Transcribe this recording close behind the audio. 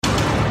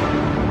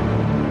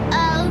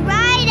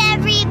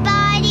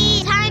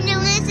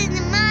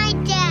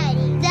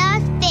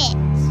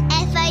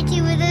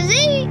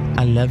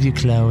love you,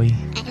 Chloe.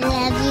 I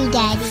love you,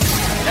 Daddy.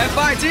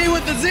 FIT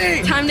with the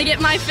Z. Time to get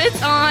my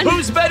Fitz on.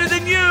 Who's better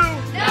than you?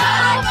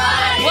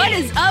 Nobody. What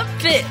is up,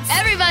 Fitz?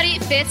 Everybody,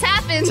 Fitz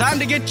happens. Time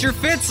to get your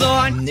Fitz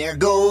on. And there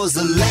goes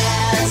the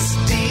last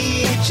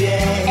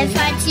DJ.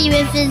 FIT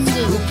with the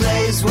Z. Who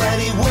plays what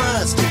he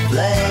wants to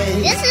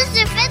play. This is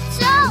the Fitz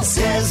Show.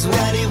 Says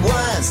what he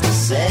wants to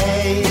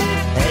say.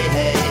 Hey,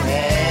 hey,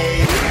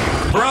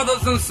 hey.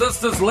 Brothers and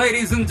sisters,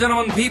 ladies and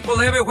gentlemen,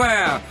 people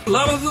everywhere,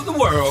 lovers of the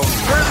world.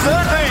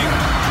 Presenting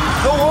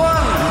the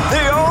one,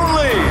 the only.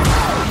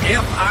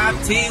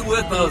 FIT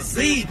with a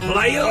Z,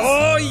 players.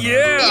 Oh,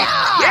 yeah.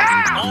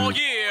 Yeah. Oh,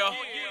 yeah.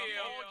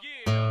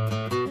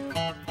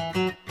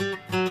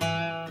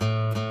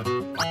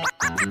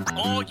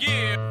 Oh,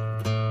 yeah.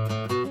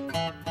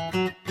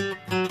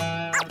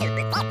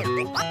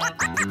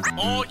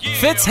 Oh, yeah.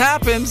 Fitz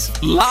happens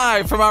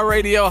live from our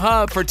radio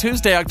hub for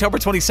Tuesday, October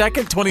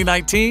 22nd,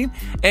 2019.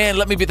 And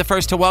let me be the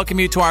first to welcome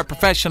you to our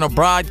professional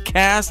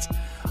broadcast.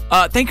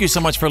 Thank you so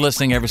much for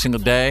listening every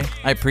single day.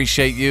 I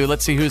appreciate you.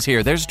 Let's see who's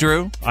here. There's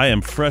Drew. I am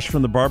fresh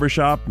from the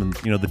barbershop, and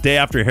the day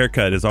after a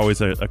haircut is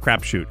always a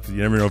crapshoot. You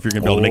never know if you're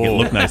going to be able to make it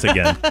look nice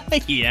again.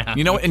 Yeah.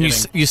 You know, and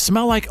you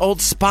smell like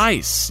Old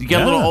Spice. You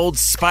got a little Old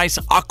Spice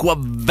aqua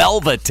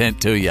velvet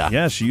tint to you.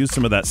 Yeah, she used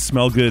some of that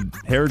smell good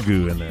hair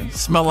goo in there.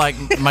 Smell like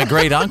my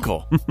great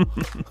uncle. I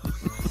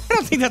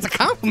don't think that's a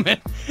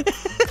compliment.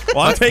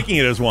 Well, I'm taking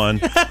it as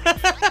one.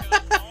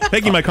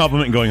 Taking my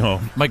compliment and going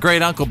home. My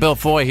great uncle Bill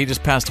Foy, he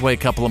just passed away a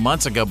couple of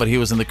months ago, but he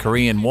was in the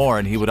Korean War,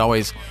 and he would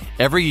always,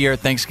 every year,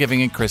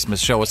 Thanksgiving and Christmas,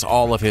 show us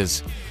all of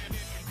his,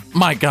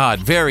 my God,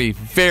 very,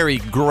 very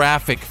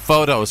graphic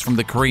photos from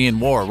the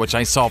Korean War, which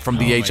I saw from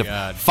the age of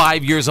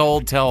 5 years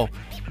old till,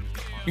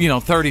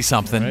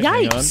 30-something.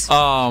 Right, Yikes.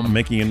 I'm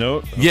making a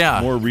note. Yeah.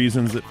 More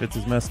reasons that Fitz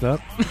is messed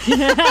up. Putting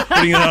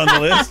it on the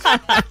list.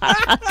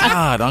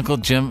 God, Uncle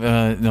Jim,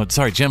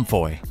 Jim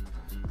Foy.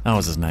 That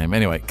was his name.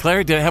 Anyway,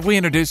 Claire, have we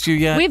introduced you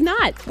yet? We have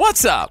not.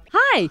 What's up?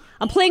 Hi.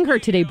 I'm playing her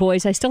today,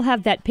 boys. I still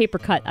have that paper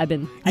cut. I've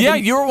been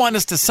You were wanting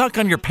us to suck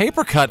on your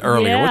paper cut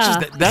earlier, which is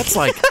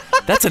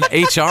that's an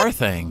HR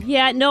thing.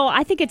 Yeah, no,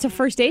 I think it's a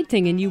first aid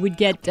thing, and you would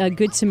get a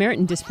Good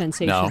Samaritan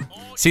dispensation. No.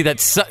 See,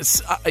 that's,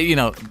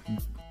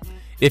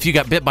 if you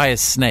got bit by a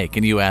snake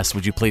and you asked,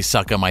 would you please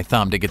suck on my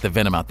thumb to get the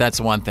venom out, that's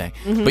one thing.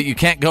 Mm-hmm. But you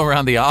can't go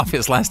around the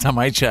office, last time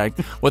I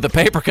checked, with a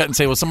paper cut and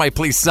say, will somebody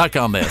please suck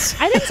on this?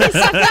 I didn't say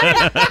suck on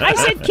it. I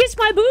said kiss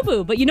my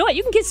boo-boo. But you know what?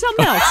 You can kiss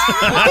something else.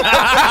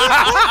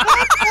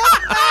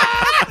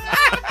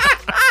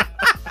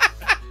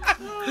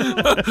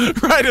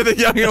 Ryder the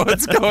Young,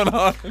 what's going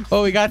on?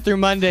 Well, we got through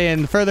Monday,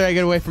 and the further I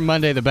get away from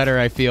Monday, the better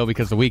I feel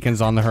because the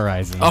weekend's on the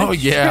horizon. Oh,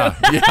 yeah.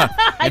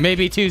 It may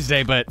be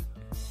Tuesday, but...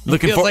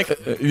 Feels like a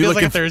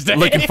Thursday.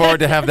 Looking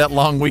forward to have that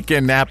long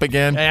weekend nap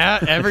again. Yeah,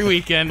 every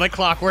weekend, like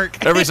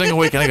clockwork. Every single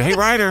weekend. I go, hey,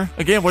 Ryder,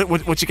 again,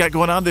 what you got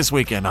going on this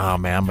weekend? Oh,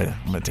 man, I'm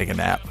gonna take a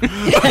nap. It's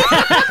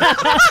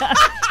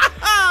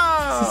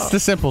the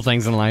simple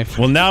things in life.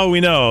 Well, now we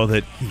know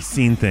that he's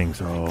seen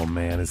things. Oh,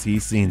 man, has he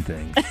seen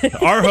things?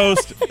 Our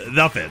host,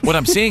 The Fitz. What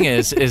I'm seeing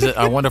is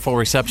our wonderful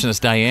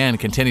receptionist, Diane,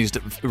 continues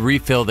to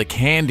refill the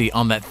candy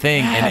on that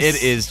thing, and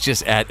it is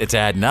just it's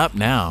adding up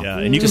now. Yeah,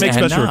 and you can make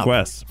special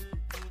requests.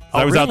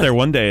 I was out there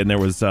one day, and there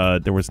was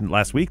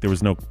last week, there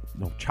was no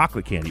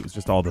chocolate candy. It was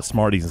just all the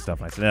Smarties and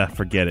stuff. And I said,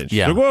 forget it. She's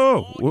like,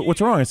 whoa,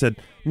 what's wrong? I said,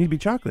 you need to be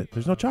chocolate.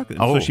 There's no chocolate.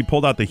 So she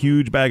pulled out the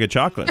huge bag of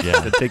chocolate.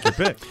 Yeah. Said, take your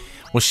pick.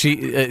 Well,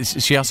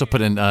 she also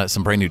put in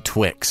some brand new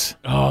Twix.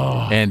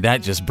 Oh. And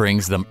that just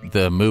brings the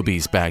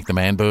moobies back, the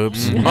man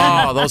boobs. Mm-hmm.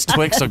 Oh, those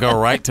Twix will go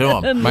right to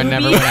them. Mine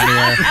never went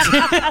anywhere.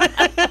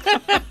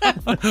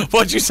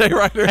 What'd you say,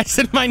 Ryder? I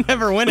said mine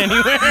never went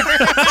anywhere.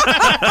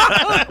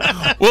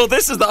 Well,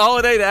 this is the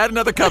holiday to add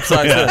another cup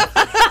size. Yeah.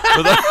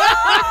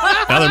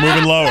 Now they're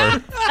moving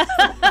lower.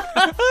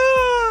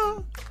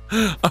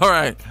 All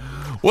right.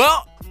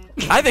 Well,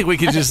 I think we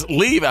can just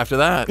leave after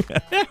that.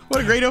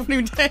 What a great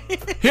opening day.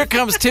 Here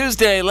comes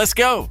Tuesday. Let's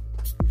go.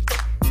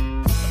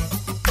 The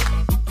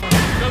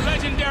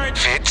legendary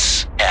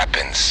Fitz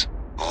happens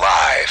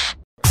live.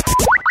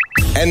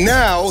 And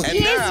now,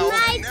 Here's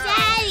my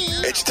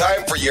daddy. it's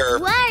time for your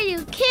Why are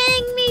you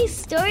kidding me?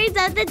 Stories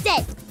of the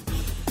day.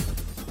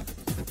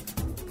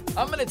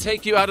 I'm going to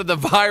take you out of the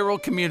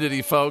viral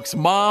community, folks.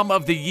 Mom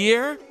of the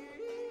year.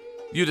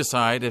 You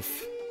decide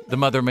if the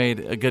mother made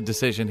a good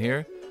decision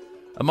here.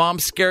 A mom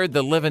scared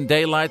the living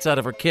daylights out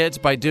of her kids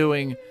by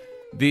doing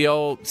the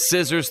old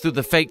scissors through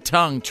the fake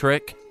tongue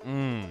trick.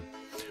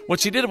 What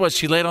she did was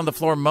she laid on the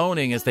floor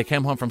moaning as they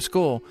came home from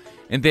school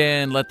and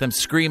then let them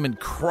scream and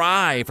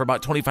cry for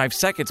about 25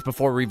 seconds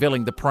before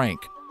revealing the prank.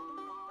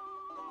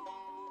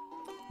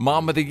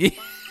 Mom of the year.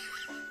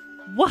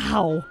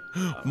 Wow.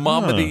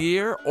 Mom of the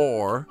year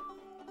or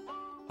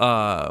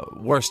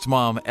worst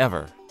mom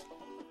ever.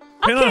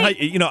 Depending on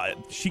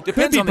how, she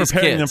Depends could be on these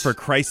preparing them kids. for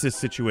crisis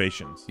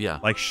situations. Yeah.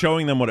 Like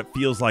showing them what it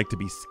feels like to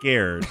be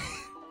scared,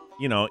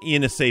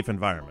 in a safe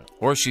environment.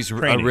 Or she's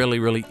Training. a really,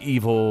 really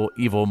evil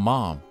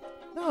mom.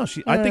 No,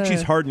 I think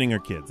she's hardening her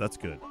kids. That's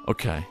good.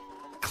 Okay.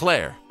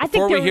 Claire, I think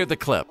before we there- hear the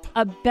clip.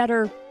 A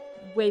better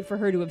way for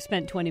her to have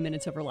spent 20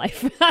 minutes of her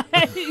life.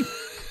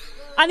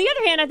 On the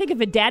other hand, I think if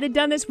a dad had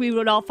done this, we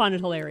would all find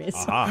it hilarious.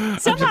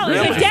 Somehow,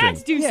 if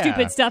dads do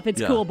stupid stuff,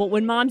 it's cool. But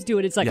when moms do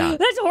it, it's like,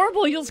 that's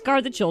horrible. You'll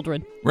scar the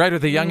children. Ryder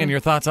the Youngin, your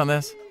thoughts on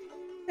this?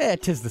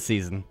 'Tis the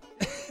season.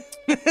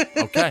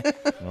 Okay.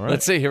 All right.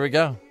 Let's see. Here we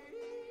go.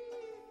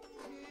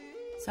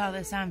 Saw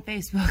this on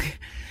Facebook,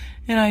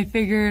 and I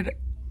figured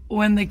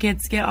when the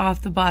kids get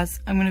off the bus,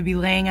 I'm going to be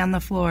laying on the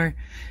floor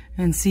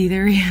and see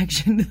their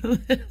reaction to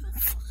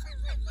this.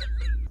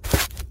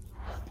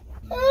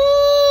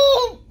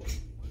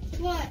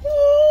 What?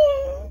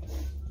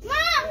 Mom!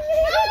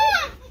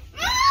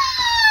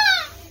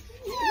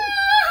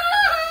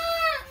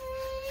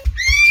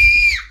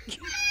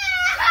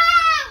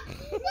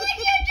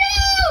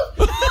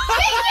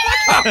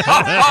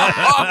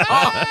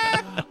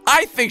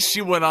 I think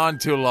she went on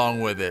too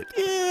long with it.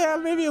 Yeah,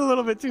 maybe a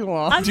little bit too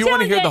long. Do you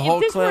want to hear the whole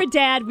clip? If this clip? were a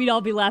dad, we'd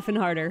all be laughing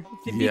harder.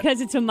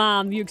 Because it's a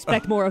mom, you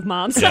expect more of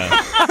moms.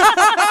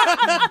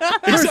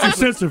 Where's your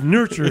sense of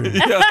nurturing?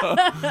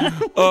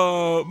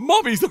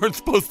 Mommies aren't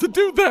supposed to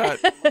do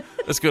that.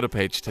 Let's go to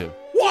page 2.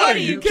 What, are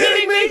you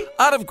kidding me?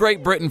 Out of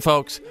Great Britain,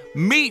 folks,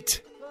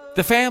 meet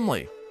the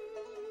family.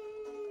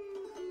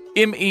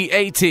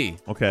 MEAT.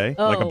 Okay,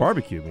 like a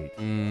barbecue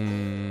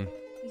meat.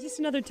 Is this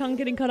another tongue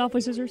getting cut off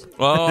with scissors?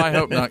 Oh, I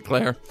hope not,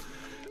 Claire.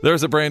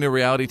 There's a brand new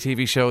reality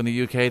TV show in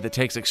the UK that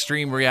takes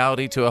extreme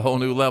reality to a whole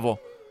new level.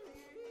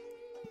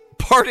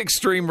 Part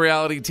extreme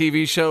reality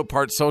TV show,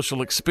 part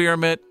social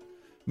experiment.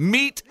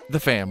 Meet the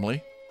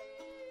Family.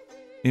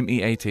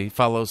 MEAT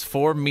follows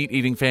 4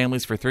 meat-eating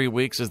families for 3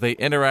 weeks as they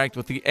interact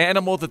with the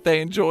animal that they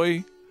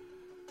enjoy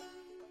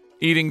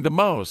eating the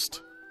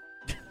most.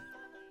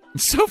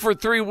 So for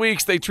 3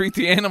 weeks, they treat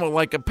the animal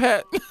like a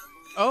pet.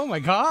 Oh, my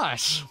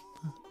gosh.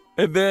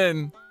 And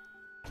then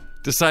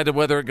decided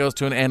whether it goes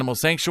to an animal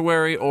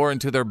sanctuary or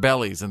into their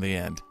bellies in the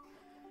end.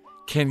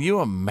 Can you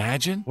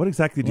imagine? What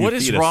exactly do you What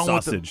is feed wrong a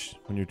with sausage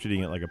when you're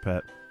treating it like a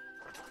pet?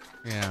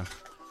 Yeah.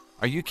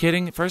 Are you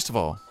kidding? First of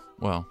all,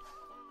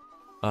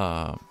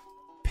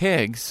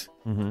 pigs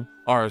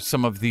are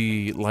some of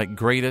the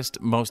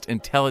greatest, most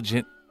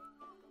intelligent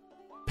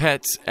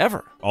pets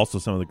ever. Also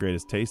some of the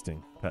greatest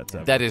tasting pets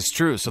ever. That is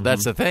true. So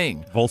that's the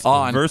thing.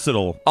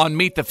 Versatile. On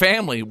Meet the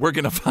Family, we're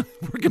gonna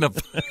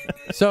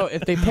So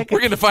if they pick, we're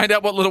gonna find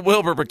out what little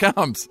Wilbur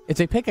becomes. If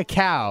they pick a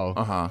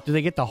cow, do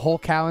they get the whole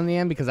cow in the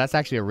end? Because that's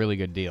actually a really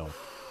good deal.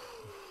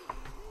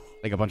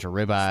 Like a bunch of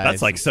ribeyes.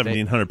 That's like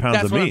 1,700 pounds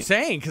that's of what meat. I'm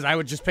saying, because I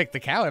would just pick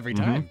the cow every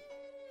time.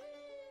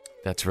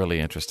 That's really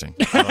interesting.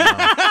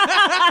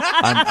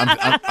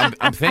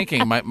 I'm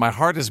thinking my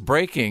heart is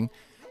breaking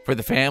for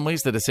the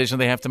families, the decision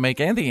they have to make,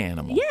 and the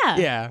animal.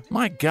 Yeah.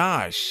 My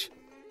gosh.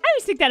 I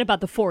always think that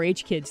about the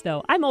 4-H kids,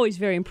 though. I'm always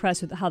very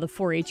impressed with how the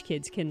 4-H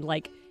kids can,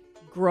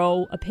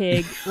 grow a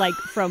pig,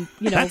 from,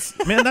 That's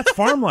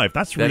farm life.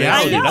 That's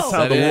reality. That's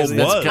how the world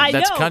was.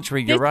 That's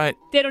country. You're right.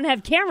 They don't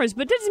have cameras,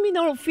 but it doesn't mean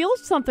they don't feel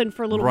something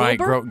for a little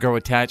Wilbur. Grow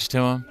attached to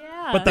them.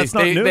 Yeah. But that's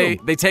not new.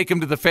 They take him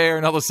to the fair,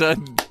 and all of a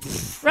sudden,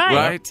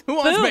 right? Who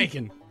wants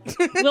bacon?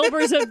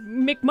 Wilbur's a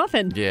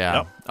McMuffin. Yeah.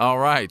 Yep. All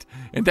right.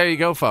 And there you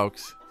go,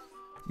 folks.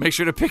 Make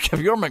sure to pick up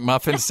your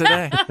McMuffins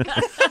today.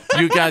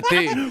 You got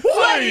the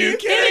What are you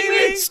kidding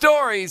me?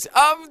 stories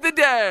of the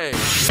day.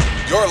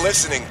 You're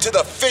listening to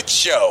The Fitz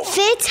Show.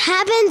 Fitz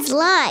happens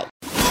live.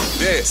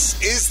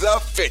 This is The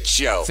Fitz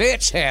Show.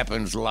 Fitz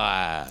happens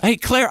live. Hey,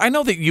 Claire, I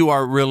know that you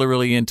are really,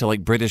 really into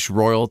British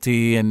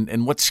royalty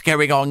and what's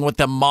going on with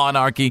the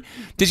monarchy.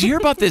 Did you hear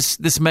about this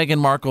Meghan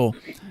Markle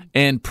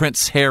and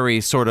Prince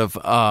Harry sort of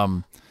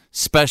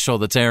special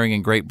that's airing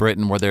in Great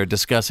Britain where they're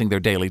discussing their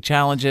daily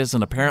challenges,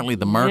 and apparently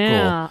the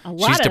Markle,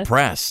 she's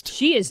depressed.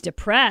 She is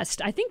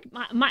depressed. I think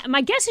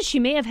my guess is she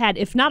may have had,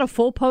 if not a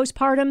full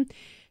postpartum,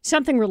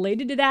 something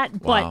related to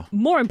that. Wow. But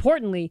more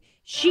importantly,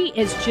 she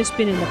has just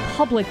been in the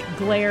public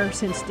glare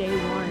since day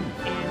one,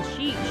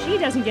 and she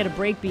doesn't get a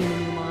break being a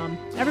new mom.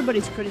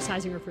 Everybody's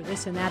criticizing her for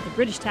this and that. The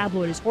British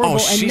tabloid is horrible. Oh,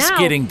 she's and now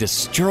getting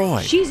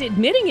destroyed. She's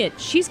admitting it.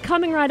 She's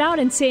coming right out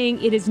and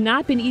saying it has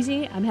not been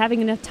easy. I'm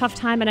having a tough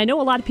time. And I know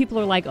a lot of people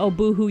are like, oh,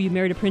 boo-hoo, you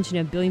married a prince and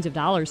you have billions of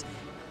dollars.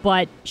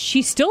 But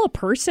she's still a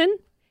person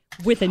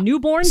with a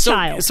newborn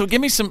child. So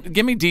give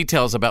me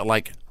details about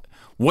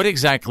what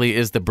exactly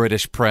is the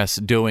British press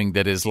doing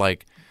that is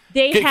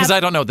because I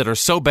don't know, that are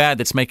so bad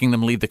that's making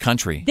them leave the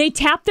country. They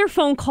tapped their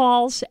phone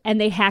calls and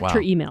they hacked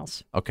her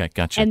emails. Okay,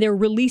 gotcha. And they're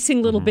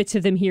releasing little bits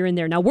of them here and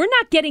there. Now, we're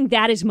not getting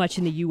that as much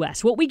in the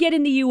U.S. What we get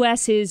in the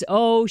U.S. is,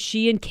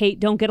 she and Kate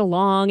don't get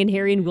along and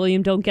Harry and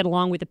William don't get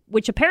along with it,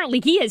 which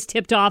apparently he has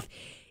tipped off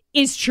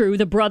is true.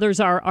 The brothers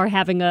are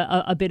having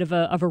a bit of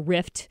a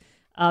rift.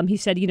 He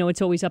said,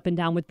 it's always up and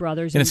down with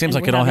brothers. And it seems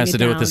like it all has to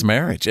do with this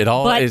marriage. It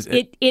all but is.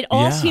 It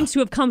all seems to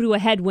have come to a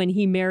head when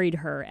he married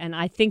her. And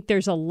I think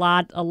there's a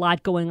lot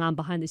going on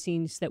behind the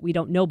scenes that we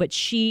don't know, but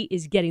she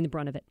is getting the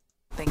brunt of it.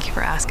 Thank you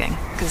for asking,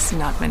 because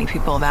not many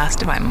people have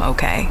asked if I'm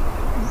okay.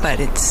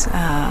 But it's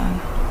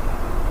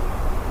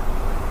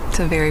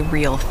a very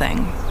real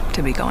thing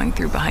to be going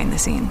through behind the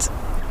scenes.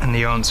 And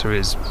the answer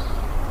is,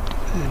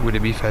 would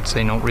it be fair to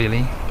say not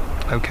really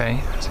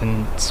okay? As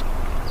in, it's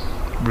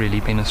really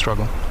been a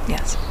struggle.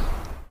 Yes.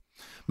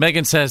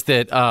 Megan says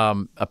that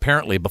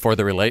apparently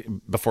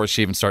before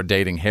she even started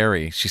dating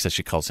Harry, she says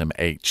she calls him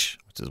H,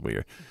 which is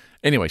weird.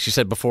 Anyway, she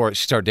said before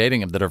she started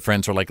dating him that her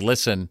friends were like,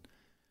 listen,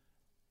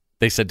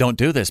 they said, don't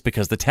do this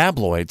because the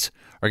tabloids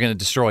are going to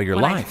destroy your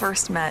life. When I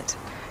first met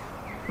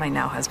my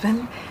now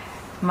husband,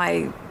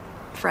 my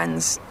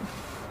friends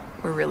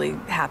were really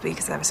happy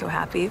because I was so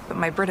happy. But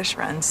my British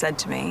friend said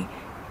to me,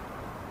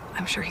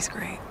 I'm sure he's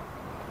great,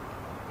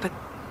 but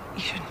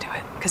you shouldn't do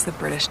it because the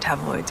British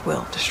tabloids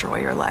will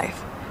destroy your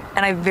life.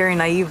 And I very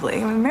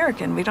naively, I'm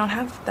American, we don't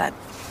have that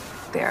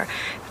there.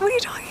 What are you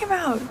talking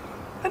about?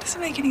 That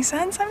doesn't make any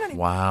sense. I'm not even...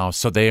 Wow,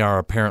 so they are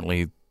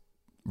apparently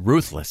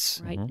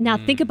ruthless. Right. Now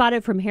think about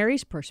it from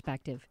Harry's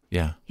perspective.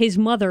 Yeah. His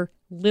mother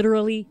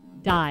literally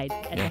died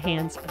at the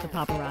hands of the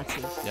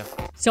paparazzi. Yeah.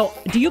 So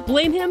do you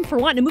blame him for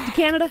wanting to move to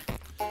Canada?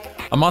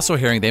 I'm also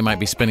hearing they might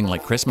be spending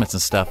like Christmas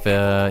and stuff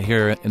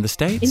here in the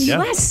States. In the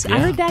U.S. I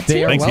heard that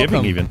too.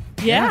 Thanksgiving even.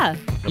 Yeah.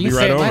 I'll be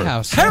right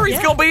over.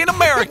 Harry's going to be an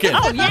American.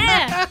 Oh,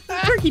 yeah.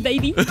 Turkey,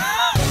 baby.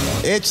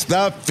 It's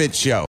the Fitz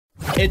Show.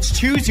 It's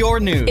Choose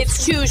Your News.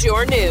 It's Choose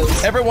Your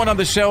News. Everyone on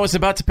the show is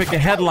about to pick a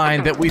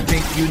headline that we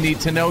think you need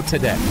to know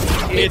today.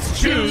 It's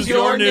Choose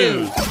Your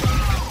News.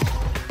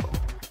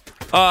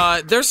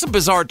 There's some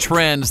bizarre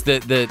trends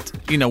that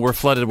we're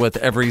flooded with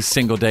every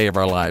single day of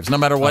our lives. No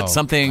matter what,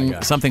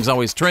 something's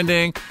always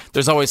trending.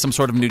 There's always some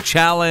sort of new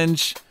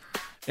challenge,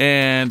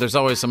 and there's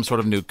always some sort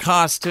of new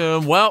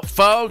costume. Well,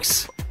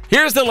 folks,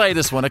 here's the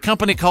latest one. A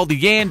company called the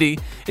Yandy,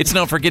 it's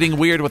known for getting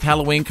weird with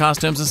Halloween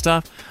costumes and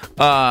stuff,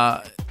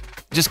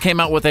 just came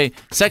out with a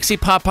sexy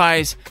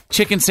Popeyes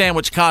chicken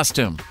sandwich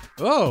costume.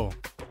 Oh.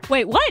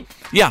 Wait, what?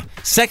 Yeah,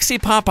 sexy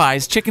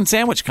Popeyes chicken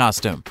sandwich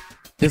costume.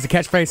 Does the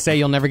catchphrase say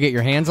you'll never get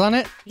your hands on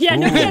it? Yeah,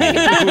 no kidding.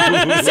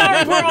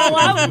 Sorry, we're all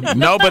out.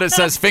 No, but it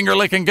says finger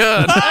licking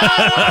good.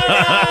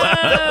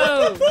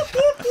 Oh, no.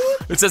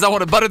 It says I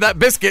want to butter that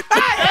biscuit.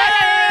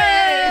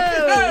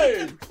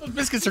 Those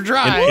biscuits are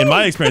dry. In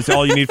my experience,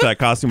 all you need for that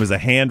costume is a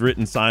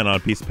handwritten sign on a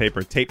piece of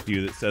paper taped to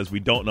you that says,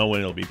 we don't know when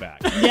it'll be back.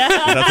 Yeah.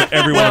 That's what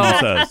every one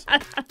of them says.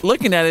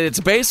 Looking at it,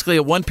 it's basically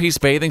a one-piece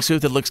bathing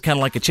suit that looks kind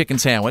of like a chicken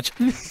sandwich.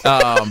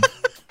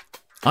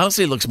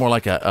 Honestly, it looks more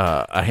like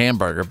a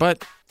hamburger,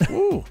 but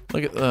ooh,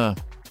 look at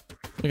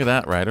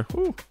that, Ryder.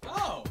 Ooh.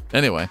 Oh.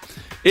 Anyway,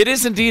 it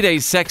is indeed a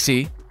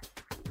sexy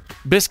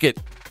biscuit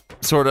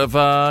sort of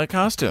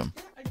costume.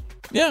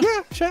 Yeah.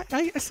 Yeah, sure.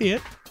 I see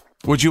it.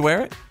 Would you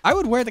wear it? I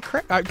would wear the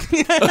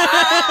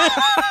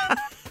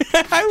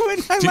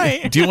I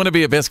might. Do you want to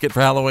be a biscuit for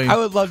Halloween? I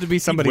would love to be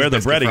somebody. Wear the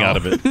breading out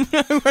of it.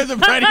 Wear the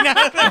breading out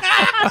of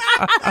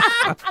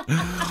it.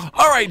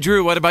 All right,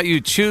 Drew, what about you?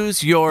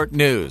 Choose your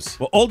news.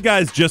 Well, old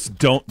guys just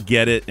don't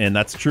get it, and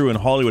that's true in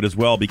Hollywood as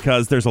well,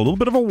 because there's a little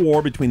bit of a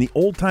war between the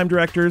old-time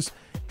directors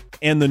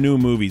and the new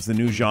movies, the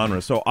new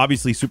genre. So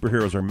obviously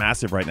superheroes are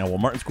massive right now. Well,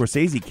 Martin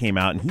Scorsese came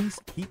out, and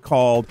he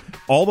called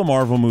all the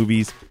Marvel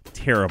movies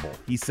terrible.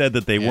 He said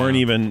that they weren't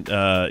even,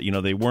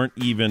 they weren't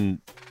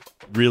even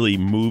really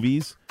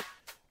movies.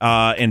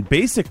 And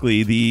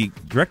basically, the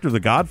director of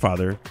The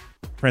Godfather,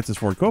 Francis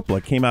Ford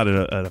Coppola, came out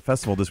at a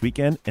festival this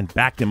weekend and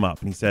backed him up.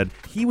 And he said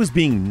he was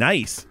being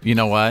nice. You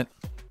know what?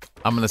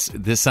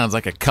 This sounds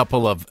like a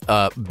couple of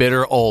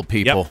bitter old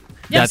people. Yep.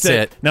 That's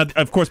it. Now,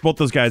 of course, both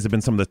those guys have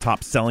been some of the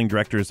top selling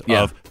directors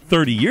of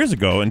 30 years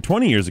ago and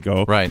 20 years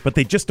ago. Right. But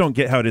they just don't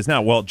get how it is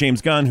now. Well, James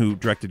Gunn, who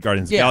directed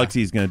Guardians of the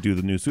Galaxy, is going to do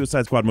the new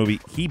Suicide Squad movie.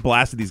 He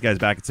blasted these guys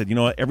back and said, you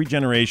know what? Every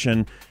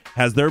generation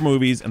has their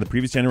movies, and the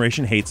previous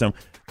generation hates them.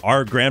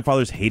 Our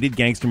grandfathers hated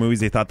gangster movies.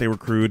 They thought they were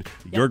crude.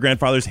 Your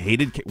grandfathers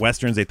hated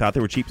Westerns. They thought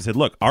they were cheap. He said,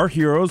 look, our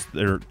heroes,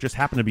 they're just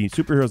happen to be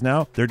superheroes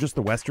now. They're just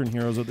the Western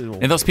heroes of the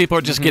old. And those people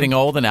are just getting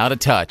old and out of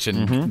touch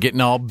and getting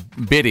all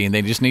bitty, and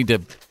they just need to,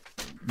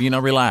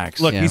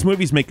 relax. Look, these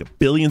movies make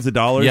billions of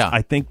dollars. Yeah.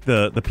 I think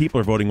the people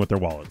are voting with their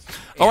wallets.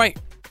 All right.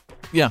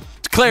 Yeah.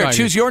 Claire,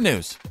 choose your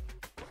news.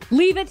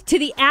 Leave it to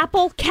the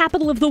Apple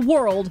capital of the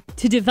world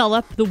to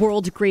develop the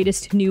world's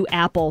greatest new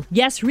apple.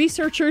 Yes,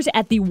 researchers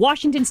at the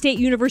Washington State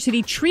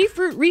University Tree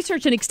Fruit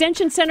Research and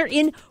Extension Center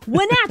in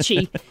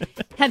Wenatchee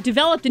have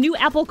developed a new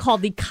apple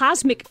called the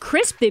Cosmic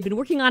Crisp. They've been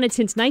working on it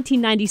since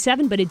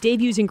 1997, but it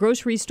debuts in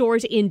grocery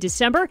stores in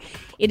December.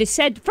 It is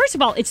said, first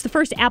of all, it's the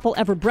first apple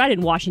ever bred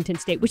in Washington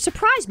State, which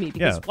surprised me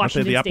because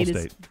Washington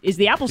State is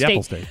the apple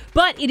state.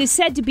 But it is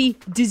said to be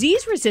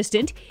disease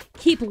resistant,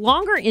 keep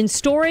longer in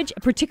storage,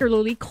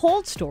 particularly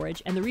cold storage.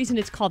 And the reason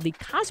it's called the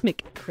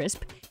Cosmic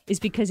Crisp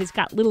is because it's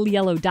got little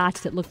yellow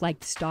dots that look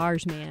like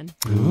stars, man.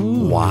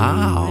 Ooh,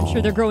 wow. I'm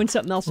sure they're growing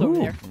something else over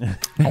there.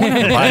 I want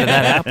to bite of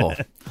that apple.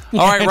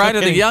 All right,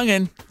 Ryder the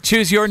Youngin,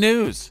 choose your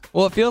news.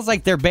 Well, it feels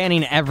like they're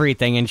banning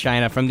everything in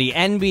China, from the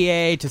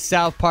NBA to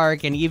South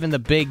Park and even the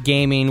big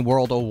gaming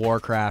World of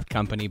Warcraft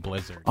company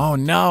Blizzard. Oh,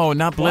 no,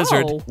 not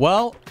Blizzard. Whoa.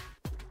 Well,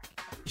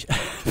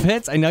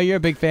 Fitz, I know you're a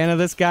big fan of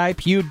this guy,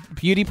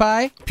 PewDiePie.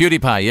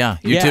 PewDiePie, yeah.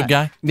 YouTube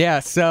guy? Yeah,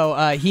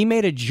 so he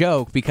made a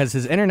joke because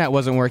his internet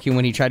wasn't working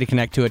when he tried to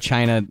connect to a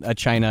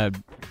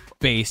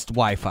China-based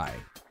Wi-Fi.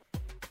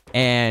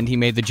 And he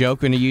made the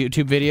joke in a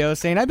YouTube video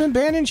saying, I've been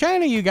banned in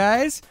China, you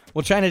guys.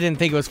 Well, China didn't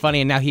think it was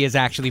funny, and now he is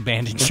actually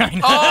banned in China.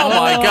 Oh,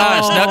 my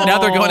gosh. Now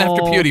they're going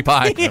after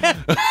PewDiePie. Yeah.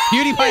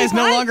 PewDiePie is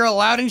no longer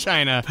allowed in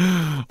China.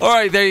 All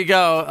right, there you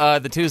go.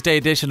 The Tuesday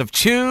edition of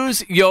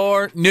Choose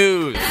Your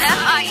News.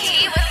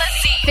 F-I-E with a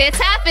C. Fitz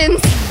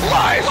happens.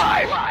 Live.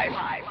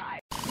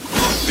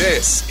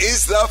 This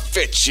is the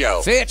Fitz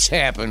Show. Fitz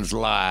happens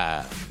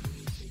live.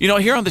 You know,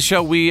 here on the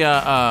show, we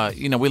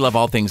love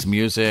all things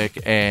music,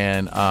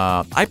 and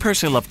I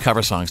personally love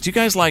cover songs. Do you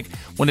guys like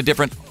when a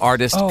different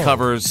artist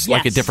covers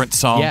like a different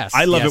song? Yes.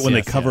 I love it when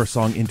they cover a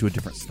song into a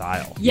different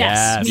style.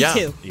 Yes, me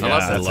too. Yeah,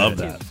 I love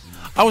that.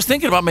 I was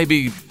thinking about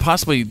maybe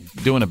possibly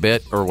doing a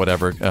bit or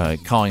whatever,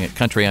 calling it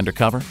Country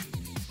Undercover.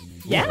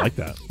 Yeah. I like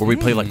that. Where we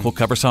play like cool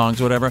cover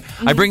songs or whatever.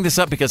 I bring this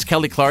up because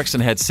Kelly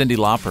Clarkson had Cyndi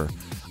Lauper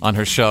on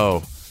her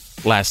show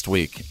last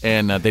week,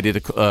 and they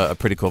did a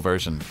pretty cool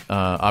version.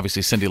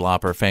 Obviously, Cyndi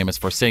Lauper, famous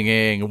for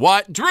singing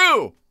what?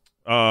 Drew!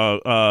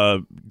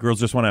 Girls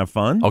Just Want to Have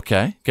Fun.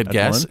 Okay, good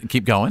guess. One.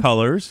 Keep going.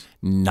 Colors.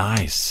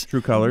 Nice.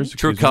 True Colors.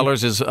 True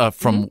Colors is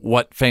from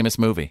what famous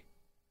movie?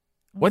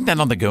 Wasn't that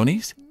on the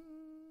Goonies?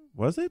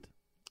 Was it?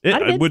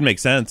 It would make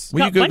sense. A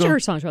bunch of her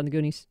songs were on the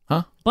Goonies.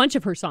 Huh? Bunch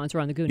of her songs were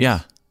on the Goonies.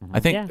 Yeah,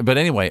 I think. Yeah. But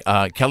anyway,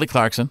 Kelly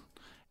Clarkson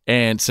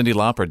and Cyndi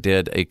Lauper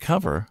did a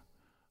cover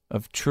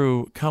of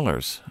True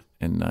Colors.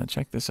 And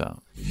check this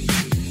out.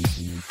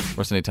 Of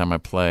course, anytime I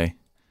play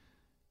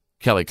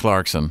Kelly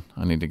Clarkson,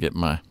 I need to get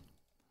my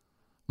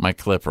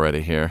clip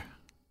ready here.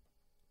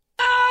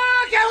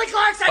 Oh, Kelly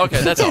Clarkson!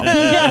 Okay, that's all.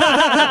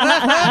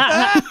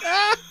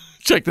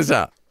 Check this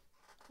out.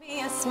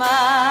 Be a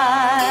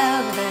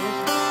smile, baby.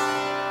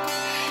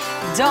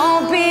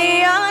 Don't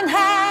be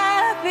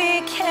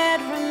unhappy,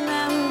 can't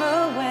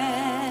remember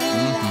when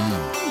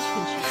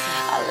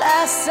I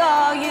last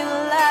saw you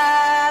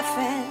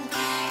laughing.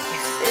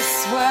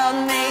 This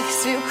world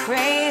makes you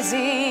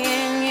crazy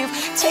and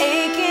you've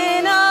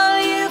taken all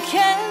you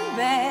can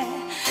bear.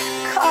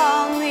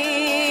 Call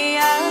me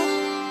up,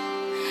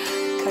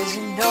 'cause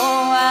you know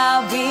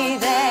I'll be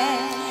there.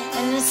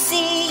 And to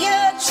see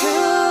your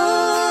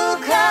true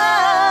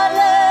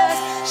colors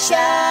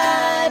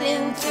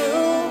shining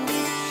through,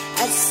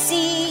 I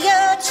see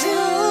your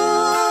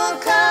true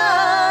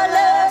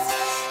colors,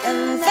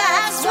 and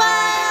that's why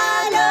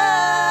I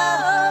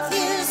love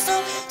you. So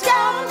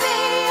don't be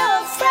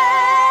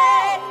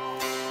afraid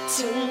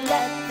to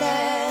let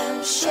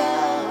them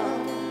show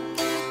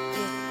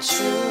your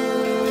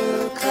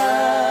true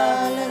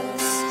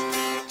colors,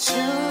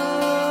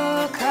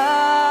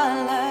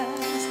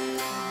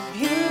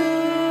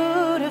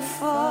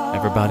 beautiful.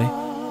 Everybody.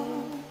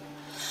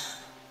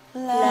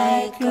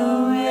 Like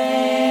a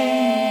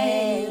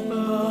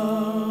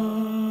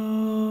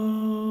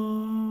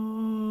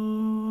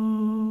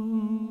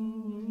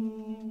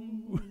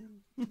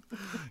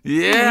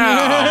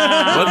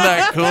Yeah. Wasn't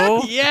that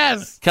cool?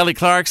 Yes. Kelly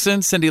Clarkson,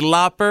 Cyndi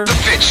Lauper. The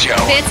Fitz Show.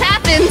 Fitz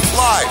happens.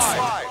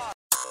 Live.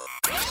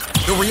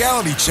 The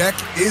reality check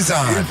is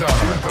on.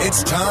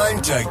 It's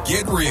time to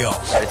get real.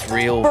 It's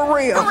real. For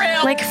real.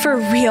 Like for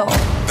real.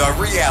 The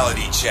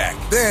reality check.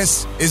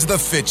 This is the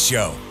Fitz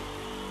Show.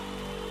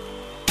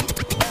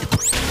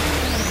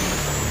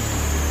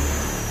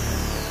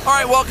 All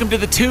right, welcome to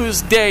the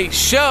Tuesday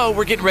show.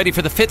 We're getting ready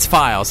for the Fitz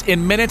Files.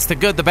 In minutes, the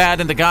good, the bad,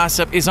 and the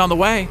gossip is on the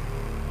way.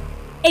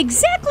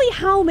 Exactly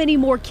how many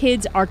more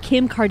kids are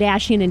Kim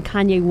Kardashian and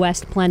Kanye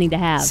West planning to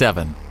have?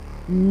 7.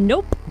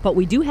 Nope, but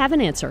we do have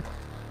an answer.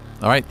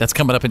 All right, that's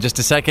coming up in just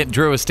a second.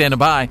 Drew is standing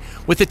by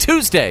with the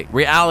Tuesday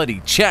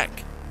reality check.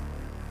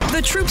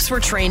 The troops were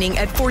training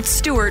at Fort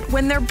Stewart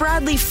when their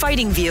Bradley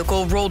fighting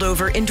vehicle rolled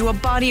over into a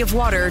body of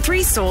water.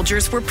 3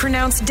 soldiers were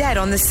pronounced dead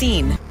on the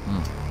scene.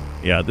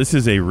 Yeah, this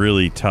is a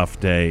really tough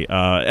day.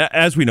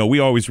 As we know, we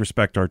always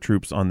respect our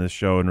troops on this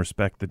show and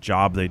respect the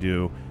job they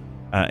do.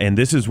 And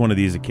this is one of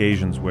these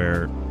occasions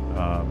where,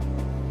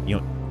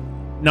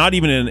 not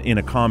even in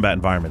a combat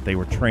environment, they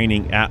were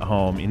training at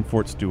home in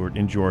Fort Stewart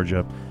in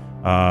Georgia.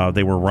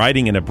 They were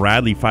riding in a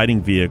Bradley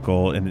fighting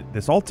vehicle, and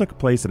this all took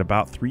place at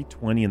about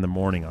 3:20 in the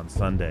morning on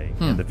Sunday.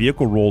 And the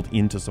vehicle rolled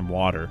into some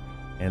water.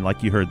 And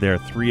like you heard there,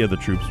 3 of the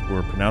troops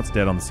were pronounced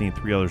dead on the scene.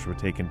 3 others were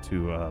taken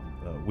to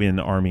Wynn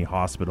Army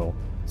Hospital.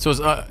 So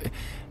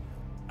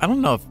I don't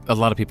know if a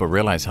lot of people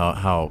realize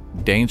how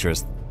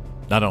dangerous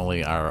not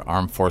only our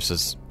armed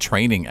forces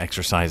training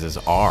exercises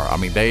are. I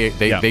mean,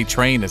 they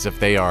train as if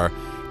they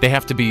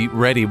have to be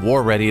ready,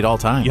 war ready at all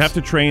times. You have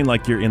to train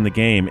like you're in the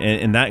game,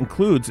 and that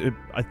includes.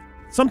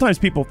 Sometimes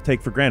people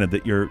take for granted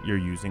that you're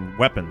using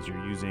weapons,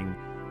 you're using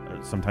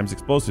sometimes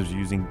explosives, you're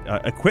using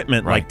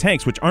equipment like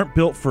tanks, which aren't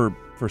built for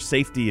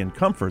safety and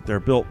comfort. They're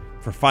built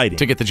for fighting,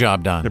 to get the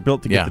job done. They're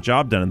built to get the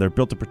job done, and they're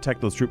built to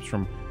protect those troops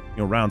from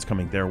rounds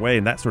coming their way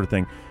and that sort of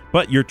thing.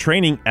 But you're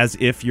training as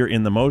if you're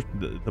in the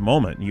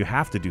moment. You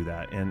have to do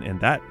that, and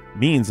that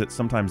means that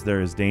sometimes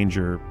there is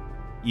danger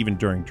even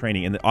during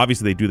training. And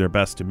obviously they do their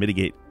best to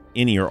mitigate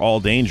any or all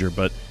danger,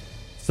 but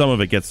some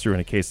of it gets through in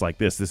a case like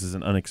this. This is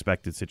an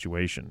unexpected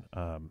situation,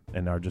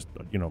 and are just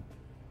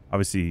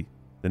obviously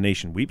the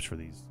nation weeps for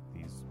these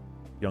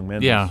young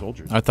men, Yeah,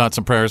 soldiers. our thoughts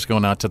and prayers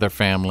going out to their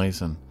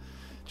families and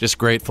just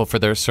grateful for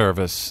their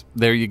service.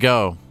 There you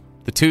go.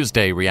 The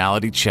Tuesday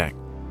Reality Check.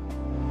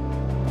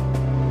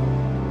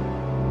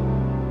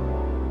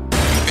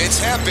 It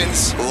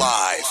happens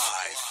live.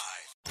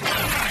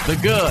 The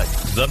good,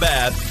 the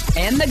bad,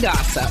 and the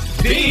gossip.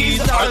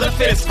 These are the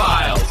Fitz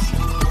Files.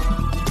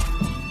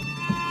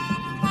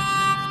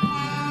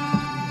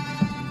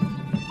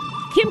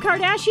 Kim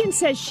Kardashian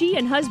says she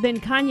and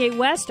husband Kanye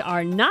West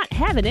are not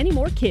having any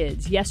more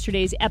kids.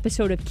 Yesterday's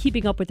episode of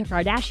Keeping Up with the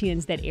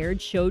Kardashians that aired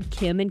showed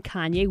Kim and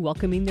Kanye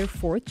welcoming their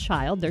fourth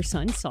child, their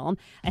son Psalm,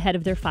 ahead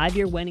of their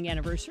 5-year wedding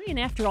anniversary. And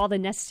after all the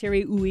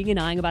necessary oohing and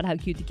eyeing about how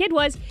cute the kid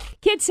was,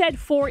 kid said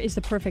 4 is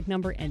the perfect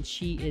number and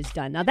she is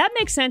done. Now that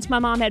makes sense. My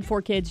mom had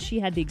 4 kids. She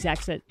had the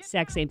exact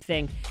same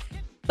thing.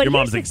 But your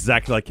mom's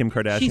exactly like Kim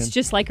Kardashian? She's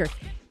just like her.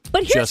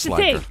 But here's just the like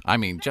thing. her. I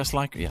mean, just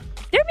like her, yeah.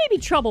 There may be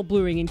trouble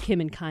brewing in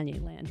Kim and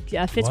Kanye land.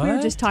 Fitz, we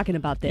were just talking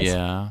about this.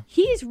 Yeah.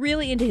 He's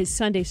really into his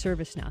Sunday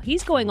service now.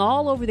 He's going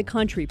all over the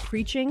country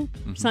preaching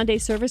Sunday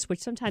service, which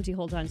sometimes he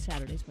holds on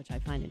Saturdays, which I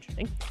find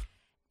interesting.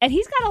 And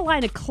he's got a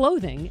line of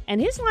clothing, and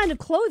his line of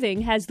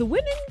clothing has the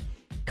women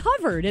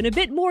covered and a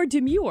bit more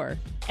demure.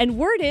 And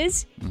word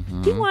is,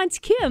 he wants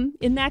Kim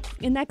in that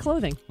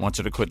clothing. Wants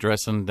her to quit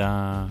dressing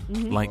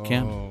like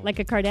Kim. Like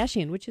a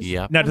Kardashian, which is...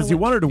 Yeah. Now, does he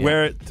want her to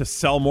wear it to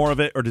sell more of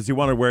it, or does he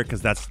want her to wear it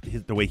because that's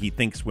the way he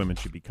thinks women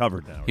should be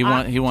covered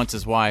now? He wants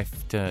his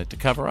wife to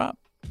cover up.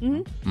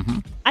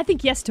 I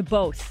think yes to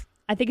both.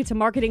 I think it's a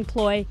marketing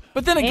ploy.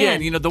 But then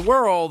again, the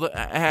world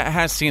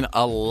has seen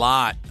a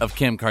lot of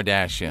Kim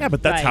Kardashian. Yeah,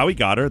 but that's how he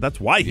got her. That's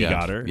why he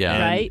got her. Yeah.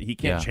 And Right. he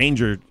can't change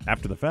her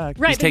after the fact.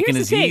 Right, He's but taking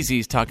here's his the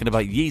thing. Yeezys, talking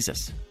about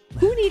Yeezus.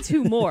 Who needs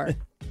who more?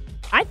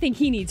 I think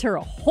he needs her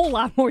a whole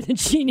lot more than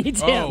she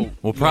needs him.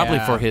 Well, probably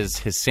for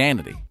his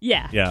sanity.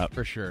 Yeah. Yeah.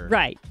 For sure.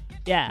 Right.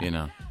 Yeah. You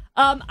know.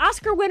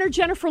 Oscar winner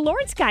Jennifer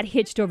Lawrence got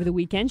hitched over the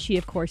weekend. She,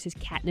 of course, is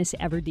Katniss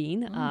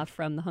Everdeen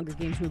from the Hunger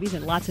Games movies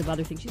and lots of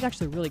other things. She's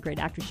actually a really great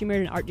actress. She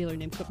married an art dealer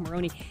named Cook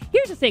Maroney.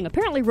 Here's the thing.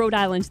 Apparently, Rhode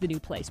Island's the new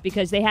place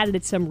because they had it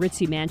at some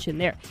ritzy mansion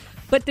there.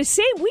 But the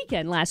same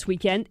weekend, last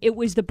weekend, it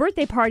was the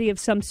birthday party of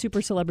some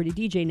super celebrity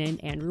DJ named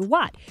Andrew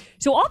Watt.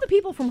 So all the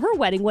people from her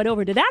wedding went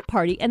over to that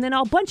party, and then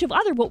a bunch of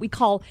other what we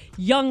call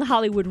young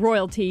Hollywood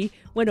royalty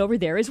went over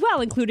there as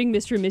well, including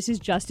Mr. and Mrs.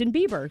 Justin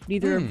Bieber,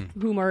 neither of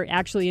whom are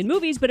actually in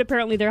movies, but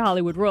apparently they're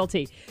Hollywood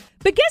royalty.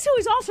 But guess who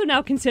is also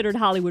now considered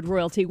Hollywood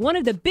royalty? One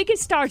of the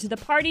biggest stars of the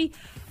party,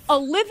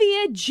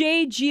 Olivia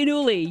J.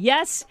 Giannulli.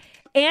 Yes,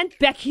 Aunt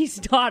Becky's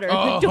daughter,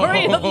 the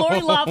daughter of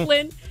Lori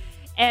Loughlin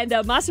and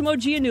Massimo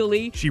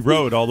Giannulli. She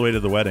rode all the way to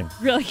the wedding.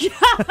 Really?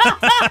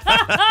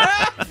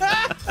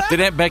 Did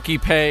Aunt Becky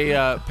pay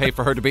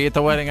for her to be at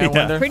the wedding, I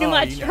wonder? Pretty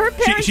much. Her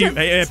parents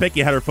Aunt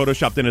Becky had her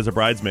photoshopped in as a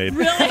bridesmaid.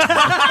 Really?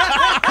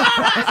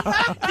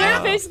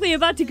 They're basically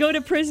about to go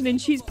to prison,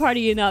 and she's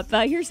partying up.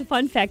 Here's a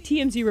fun fact.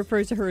 TMZ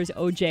refers to her as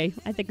OJ.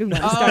 I think we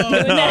want to start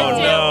doing that,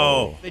 too.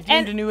 No. They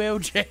deemed a new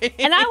OJ.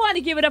 And I want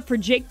to give it up for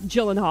Jake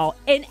Gyllenhaal,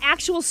 an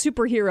actual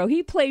superhero.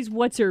 He plays,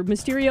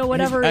 Mysterio,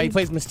 whatever? He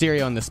plays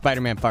Mysterio in the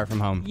Spider-Man Far From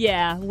Home.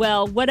 Yeah,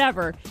 well,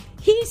 whatever.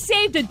 He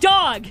saved a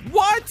dog.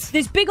 What?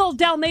 This big old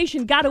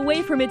Dalmatian got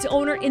away from its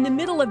owner in the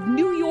middle of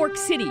New York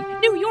City.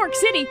 New York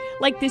City,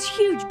 like this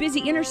huge, busy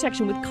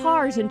intersection with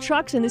cars and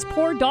trucks, and this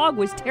poor dog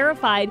was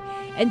terrified.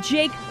 And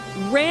Jake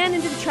ran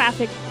into the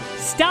traffic,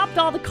 stopped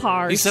all the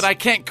cars. He said, I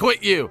can't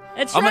quit you.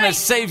 That's I'm right. going to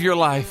save your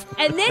life.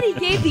 And then he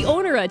gave the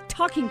owner a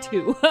talking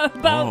to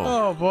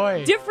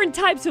about different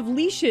types of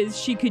leashes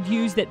she could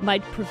use that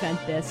might prevent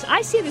this.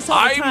 I see this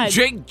all the time. I'm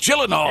Jake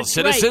Gyllenhaal, That's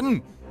citizen.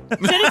 Right.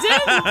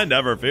 Citizen?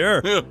 Never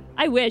fear.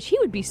 I wish. He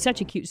would be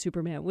such a cute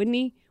Superman, wouldn't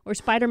he? Or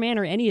Spider-Man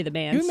or any of the He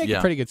bands. would make a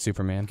pretty good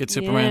Superman. Good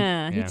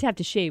Superman. Yeah, he'd have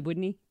to shave,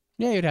 wouldn't he?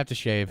 Yeah, he'd have to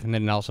shave, and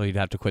then also he'd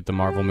have to quit the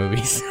Marvel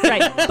movies.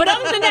 Right. But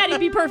other than that,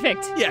 he'd be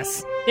perfect.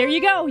 Yes. There you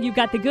go. You've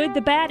got the good,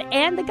 the bad,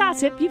 and the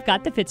gossip. You've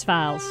got the Fitz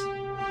Files.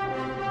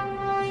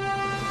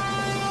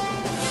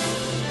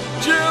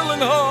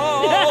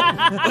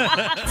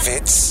 Gyllenhaal.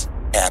 Fitz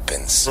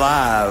happens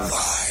Live.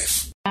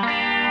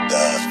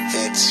 The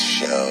Fitz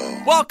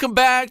Show. Welcome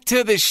back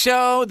to the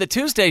show. The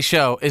Tuesday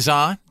show is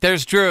on.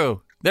 There's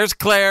Drew. There's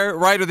Claire,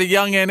 Ryder the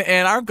Youngin',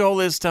 and our goal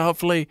is to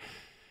hopefully,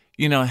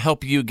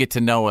 help you get to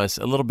know us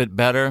a little bit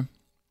better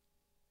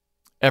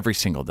every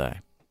single day.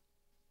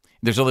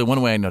 There's only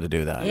one way I know to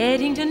do that.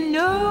 Getting to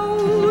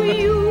know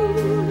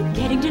you,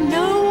 getting to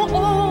know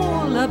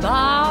all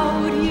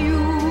about you.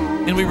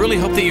 And we really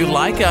hope that you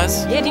like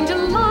us. Getting to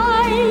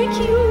like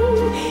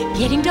you,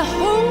 getting to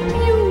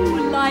hope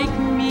you like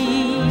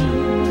me.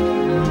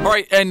 All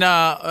right, and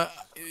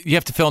you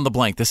have to fill in the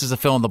blank. This is a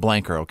fill in the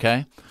blanker,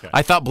 okay?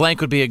 I thought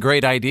blank would be a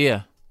great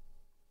idea,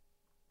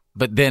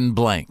 but then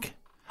blank.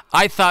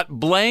 I thought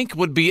blank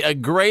would be a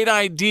great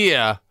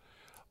idea,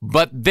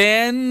 but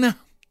then...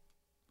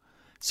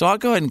 So I'll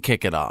go ahead and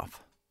kick it off.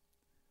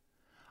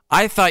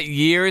 I thought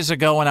years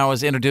ago when I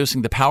was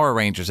introducing the Power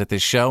Rangers at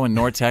this show in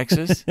North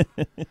Texas,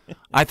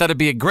 I thought it'd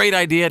be a great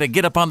idea to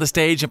get up on the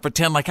stage and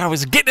pretend like I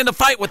was getting in a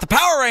fight with the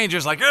Power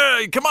Rangers. Like,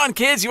 come on,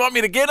 kids, you want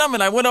me to get them?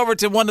 And I went over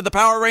to one of the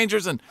Power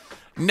Rangers and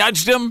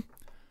nudged him.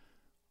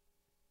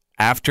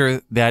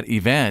 After that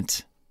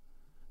event,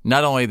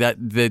 not only that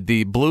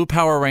the blue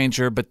Power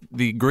Ranger, but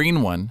the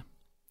green one,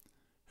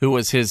 who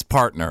was his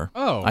partner,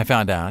 I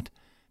found out,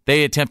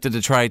 they attempted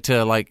to try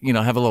to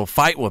have a little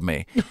fight with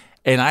me.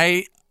 And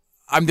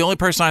I'm the only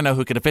person I know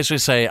who can officially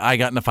say I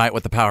got in a fight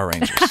with the Power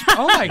Rangers.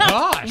 Oh my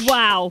gosh!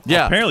 Wow.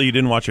 Yeah. Apparently, you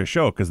didn't watch your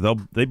show because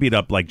they beat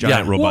up like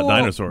giant robot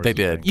dinosaurs. They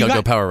did.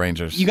 Go Power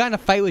Rangers. You got in a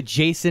fight with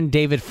Jason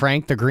David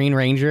Frank, the Green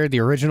Ranger, the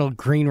original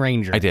Green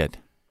Ranger. I did.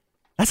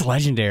 That's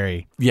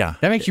legendary. Yeah.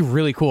 That makes you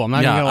really cool. I'm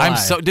not even gonna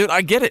lie. Dude,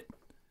 I get it.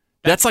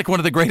 That's like one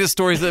of the greatest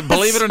stories that,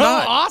 believe it or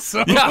not.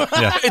 Awesome. Yeah.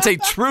 It's a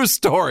true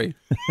story.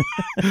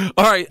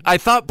 All right. I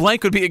thought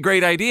blank would be a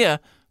great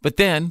idea, but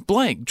then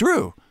blank,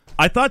 Drew.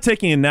 I thought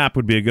taking a nap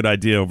would be a good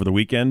idea over the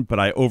weekend, but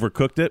I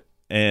overcooked it,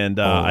 and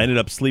I ended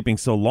up sleeping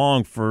so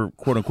long for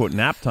quote-unquote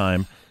nap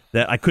time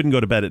that I couldn't go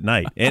to bed at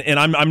night. And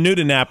I'm new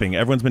to napping.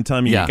 Everyone's been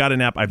telling me, you got to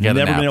nap. I've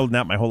never been able to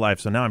nap my whole life,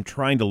 so now I'm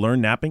trying to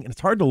learn napping, and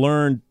it's hard to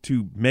learn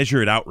to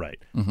measure it out right,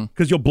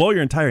 because you'll blow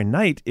your entire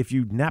night if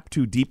you nap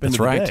too deep into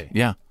the day.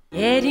 Yeah.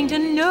 Getting to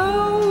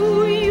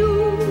know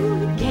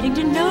you, getting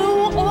to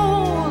know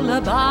all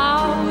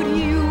about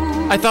you.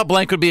 I thought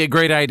blank would be a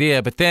great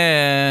idea, but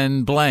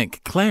then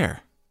blank,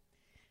 Claire.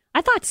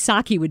 I thought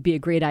sake would be a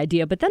great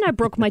idea, but then I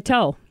broke my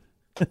toe.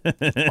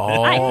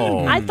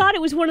 Oh. I thought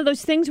it was one of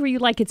those things where you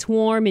it's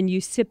warm and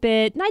you sip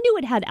it. And I knew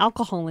it had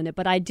alcohol in it,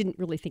 but I didn't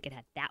really think it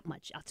had that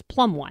much. It's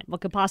plum wine.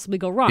 What could possibly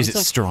go wrong? Is it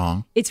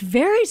strong? It's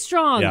very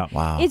strong. Yeah.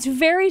 Wow. It's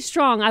very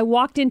strong. I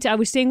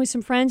was staying with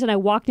some friends and I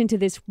walked into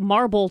this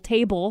marble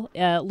table,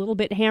 a little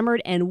bit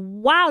hammered,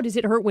 and wow, does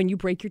it hurt when you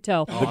break your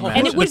toe.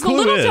 And it was the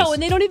little toe,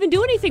 and they don't even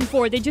do anything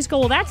for it. They just go,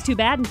 well, that's too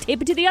bad, and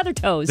tape it to the other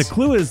toes. The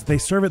clue is they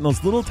serve it in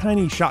those little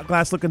tiny shot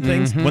glass looking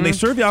things. When they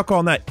serve the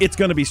alcohol in that, it's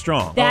going to be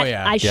strong.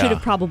 I should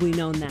have probably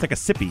known that. It's like a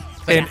sippy.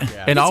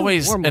 And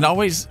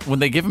always when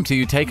they give them to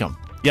you, take them.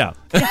 Yeah.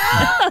 All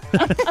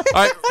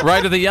right,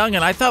 right of the young,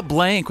 and I thought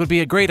blank would be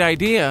a great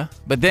idea,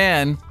 but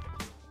then...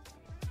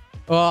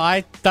 Well,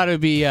 I thought it would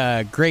be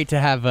great to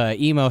have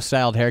an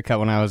emo-styled haircut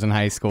when I was in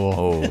high school.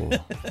 Oh.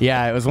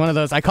 Yeah, it was one of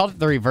those. I called it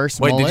the reverse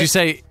mullet. Wait, did you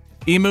say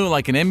emu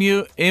like an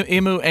emu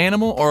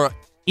animal, or...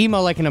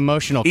 Emo like an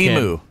emotional kid.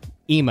 Emu.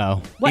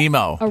 Emo. What?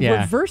 Emo. A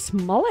reverse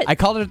mullet? I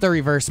called it the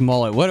reverse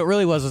mullet. What it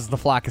really was the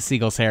flock of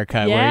seagulls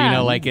haircut,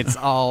 where it's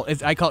all.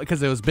 I call it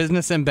because it was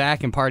business in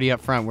back and party up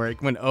front, where it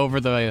went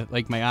over the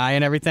my eye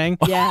and everything.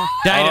 Yeah,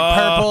 dyed it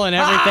purple and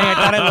everything. I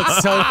thought it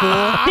looked so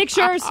cool.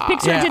 Pictures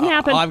didn't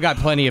happen. Oh, I've got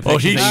plenty of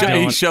pictures.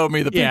 He showed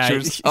me the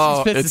pictures.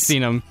 Yeah, Fitz has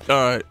seen them. All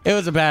right, it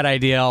was a bad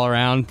idea all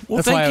around. Well,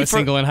 that's why I was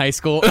single in high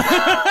school.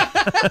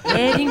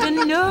 Getting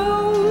to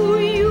know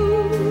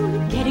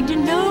you, getting to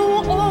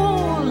know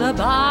all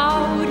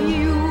about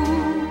you.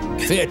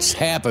 Fitz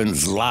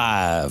happens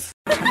live.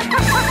 Fitz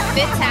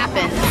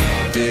happens.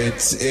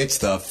 It's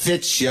the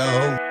Fitz Show.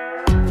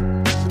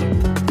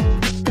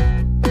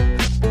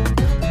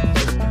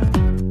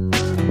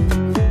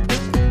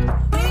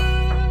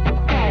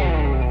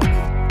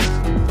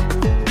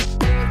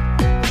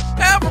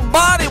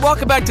 Everybody,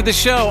 welcome back to the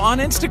show on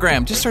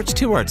Instagram. Just search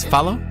 2 words.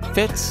 Follow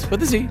Fitz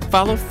with a Z.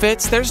 Follow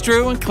Fitz. There's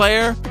Drew and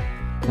Claire.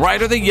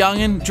 Ryder the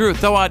Youngin'. Drew,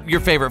 throw out your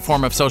favorite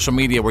form of social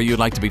media where you'd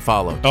like to be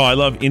followed. Oh, I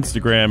love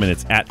Instagram, and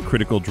it's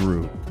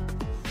 @CriticalDrew.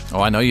 Oh,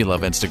 I know you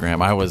love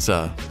Instagram. I was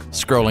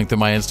scrolling through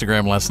my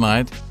Instagram last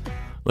night,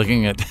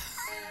 looking at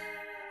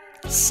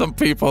some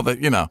people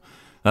that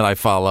I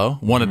follow.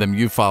 One of them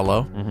you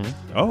follow.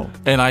 Mm-hmm. Oh.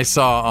 And I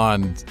saw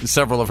on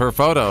several of her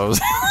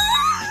photos...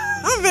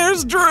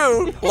 There's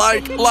Drew.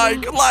 Like.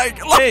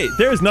 Hey,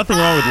 there's nothing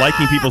wrong with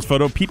liking people's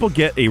photo. People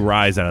get a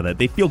rise out of that.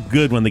 They feel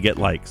good when they get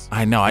likes.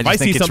 I know. I just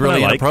think it's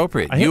really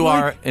inappropriate. You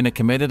are in a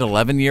committed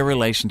 11-year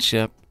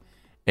relationship,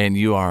 and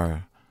you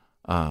are,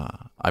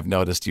 I've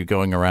noticed you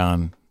going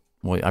around,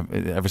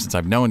 ever since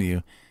I've known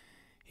you,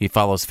 he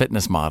follows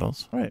fitness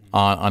models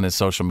on his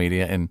social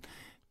media. And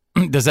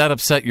does that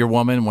upset your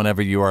woman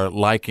whenever you are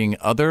liking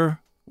other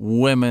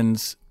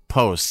women's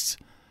posts?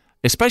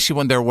 Especially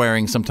when they're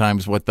wearing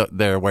sometimes what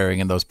they're wearing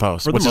in those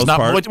posts, which is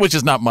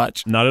not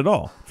much. Not at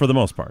all, for the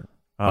most part.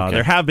 Okay.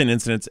 There have been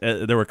incidents.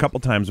 There were a couple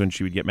times when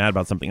she would get mad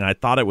about something, and I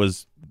thought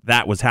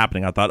that was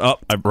happening. I thought,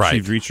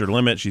 she's reached her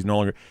limit. She's no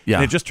longer. Yeah.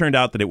 And it just turned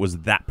out that it was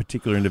that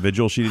particular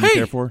individual she didn't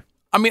care for.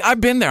 I mean, I've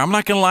been there. I'm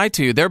not going to lie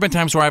to you. There have been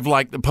times where I've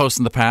liked the posts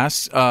in the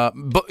past,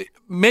 but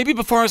maybe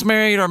before I was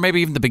married, or maybe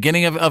even the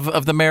beginning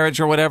of the marriage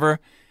or whatever,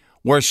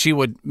 where she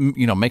would,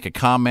 make a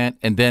comment,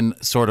 and then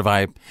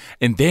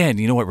and then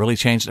you know what really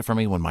changed it for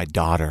me? When my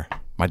daughter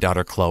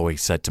Chloe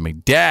said to me,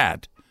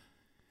 "Dad,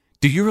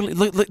 do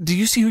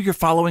you see who you're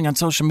following on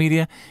social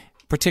media,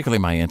 particularly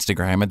my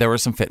Instagram?" And there were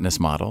some fitness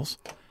models,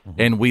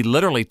 and we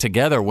literally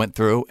together went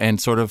through and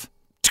sort of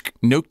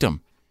nuked them.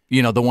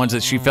 The ones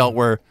that she felt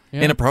were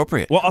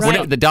inappropriate. Well,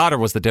 the daughter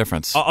was the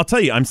difference. I'll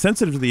tell you, I'm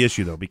sensitive to the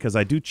issue, though, because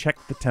I do check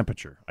the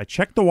temperature. I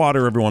check the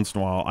water every once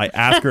in a while. I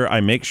ask her.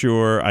 I make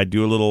sure. I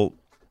do a little.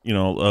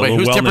 Wait,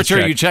 whose temperature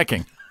check. are you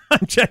checking?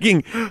 I'm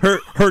checking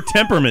her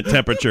temperament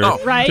temperature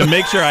Right. to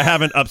make sure I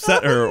haven't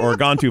upset her or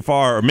gone too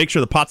far, or make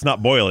sure the pot's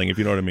not boiling, if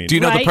you know what I mean. Do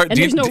you know Right? And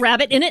there's no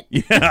rabbit in it?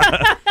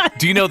 Yeah.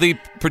 Do you know the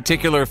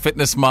particular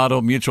fitness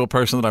model mutual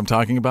person that I'm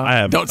talking about?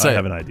 I Don't say I it.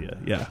 have an idea.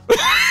 Yeah.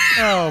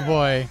 Oh,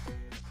 boy.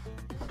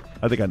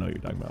 I think I know what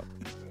you're talking about.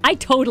 I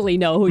totally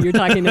know who you're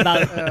talking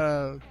about.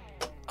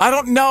 I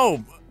don't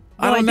know.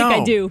 I don't know.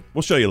 think I do.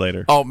 We'll show you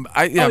later. Oh,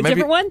 maybe,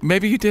 different one?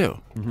 Maybe you do.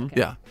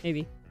 Yeah.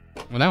 Maybe.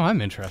 Well, now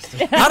I'm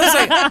interested. How does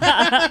it?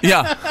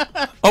 Yeah.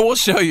 Oh, we'll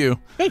show you.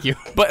 Thank you.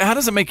 But how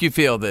does it make you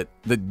feel that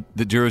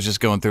the jurors just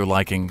going through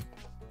liking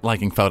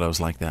photos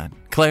like that,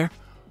 Claire?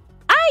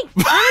 I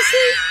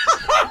honestly,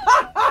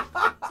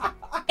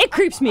 it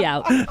creeps me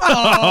out.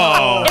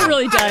 Oh, It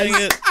really dang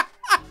does.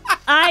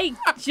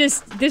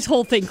 it. This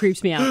whole thing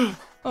creeps me out.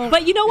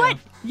 But you know what?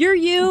 You're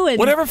you, and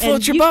Whatever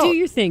floats and your boat. You do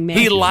your thing, man.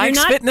 He You're likes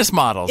not- fitness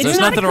models. it's There's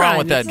not a nothing wrong crime.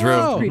 with that, It's Drew.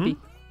 not creepy.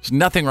 There's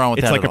nothing wrong with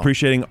It's that like at all.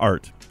 appreciating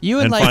art You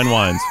and fine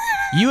wines.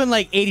 You and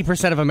like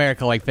 80% of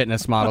America like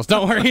fitness models.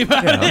 Don't worry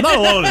about it. I'm not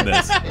alone in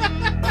this.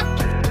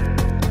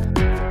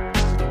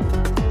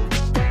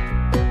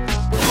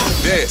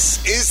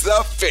 This is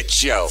the Fitz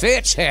Show.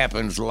 Fitz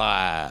happens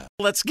live.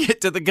 Let's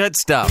get to the good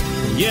stuff.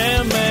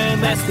 Yeah,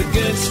 man, that's the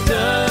good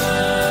stuff.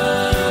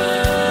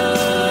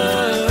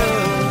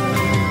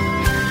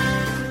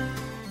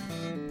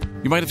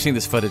 You might have seen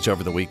this footage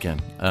over the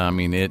weekend. I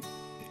mean, it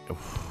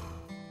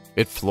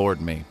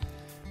floored me.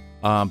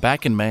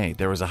 Back in May,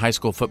 there was a high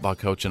school football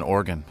coach in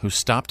Oregon who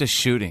stopped a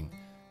shooting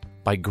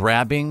by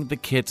grabbing the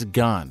kid's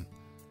gun.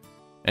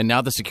 And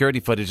now the security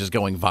footage is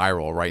going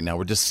viral right now.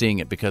 We're just seeing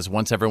it because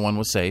once everyone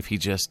was safe, he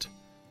just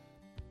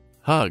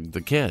hugged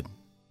the kid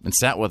and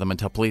sat with him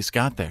until police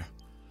got there.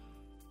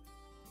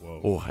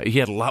 Whoa. Oh, he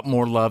had a lot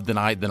more love than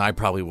I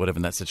probably would have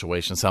in that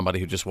situation. Somebody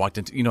who just walked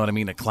into, you know what I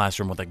mean, a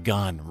classroom with a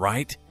gun,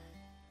 right?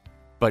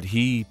 But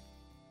he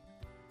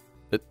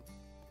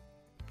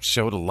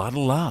showed a lot of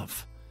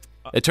love.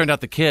 It turned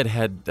out the kid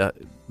had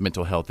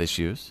mental health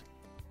issues.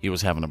 He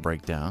was having a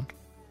breakdown.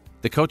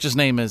 The coach's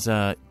name is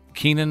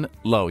Keenan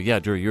Lowe. Yeah,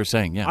 Drew, you were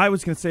saying, yeah. I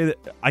was going to say that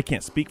I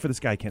can't speak for this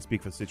guy. I can't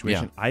speak for the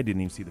situation. Yeah. I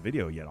didn't even see the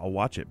video yet. I'll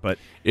watch it. But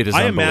it is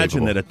I imagine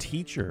unbelievable. that a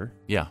teacher,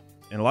 yeah,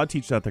 and a lot of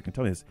teachers out there can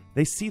tell me this,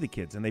 they see the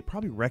kids and they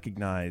probably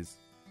recognize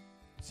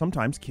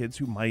sometimes kids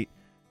who might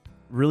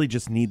really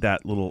just need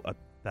that little,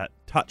 that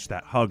touch,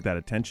 that hug, that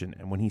attention.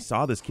 And when he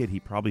saw this kid, he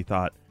probably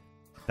thought,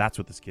 that's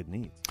what this kid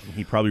needs. And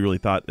he probably really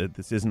thought that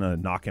this isn't a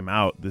knock him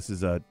out. This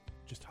is a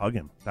just hug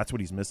him. That's what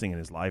he's missing in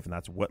his life, and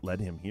that's what led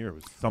him here.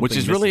 Was something which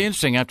is missing. really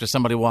interesting after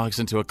somebody walks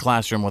into a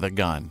classroom with a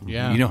gun.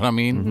 Yeah. You know what I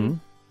mean?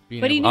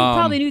 Mm-hmm. But he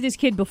probably knew this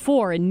kid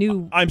before and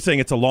knew. I'm saying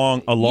it's a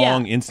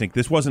long instinct.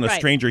 This wasn't a Right.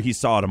 stranger he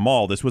saw at a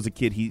mall. This was a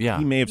kid he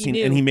may have seen,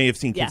 knew. and he may have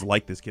seen kids Yeah.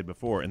 like this kid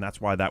before, and that's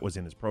why that was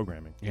in his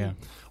programming. Yeah.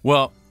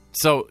 Well,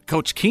 so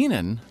Coach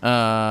Keenan,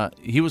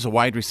 he was a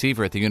wide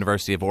receiver at the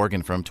University of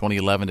Oregon from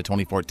 2011 to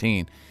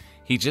 2014.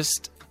 He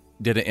just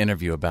did an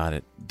interview about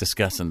it,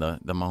 discussing the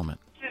moment.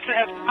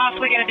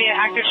 Possibly going to be an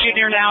active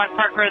shooter now at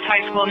Park Rose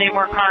High School. Need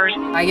more cars.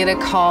 I get a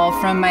call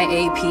from my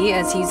AP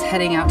as he's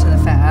heading out to the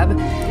fab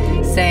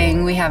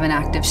saying we have an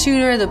active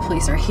shooter, the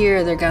police are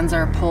here, their guns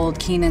are pulled,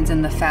 Keenan's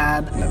in the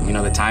fab. You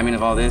know, the timing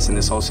of all this and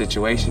this whole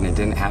situation, it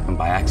didn't happen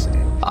by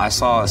accident. I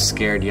saw a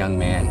scared young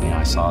man. You know,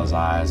 I saw his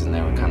eyes and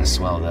they were kind of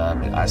swelled up.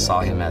 I saw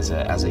him as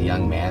a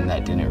young man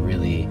that didn't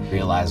really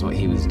realize what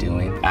he was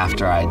doing.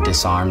 After I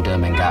disarmed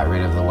him and got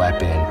rid of the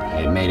weapon,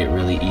 it made it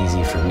really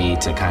easy for me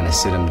to kind of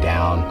sit him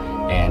down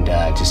and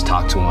just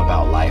talk to him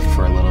about life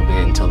for a little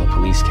bit until the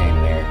police came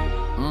there.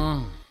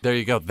 There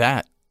you go.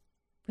 That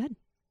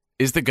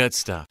is the good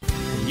stuff.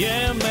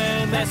 Yeah,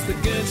 man, that's the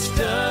good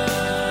stuff.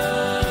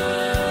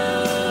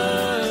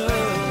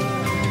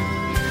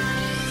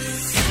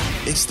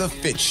 It's the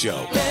Fitz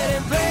Show.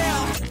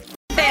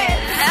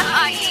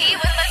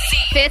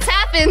 Fitz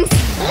happens.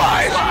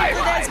 Live.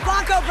 There's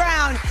Blanco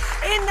Brown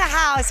in the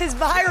house. His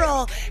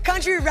viral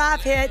country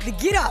rap hit, The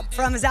Get Up,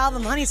 from his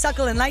album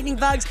Honeysuckle and Lightning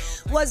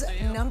Bugs, was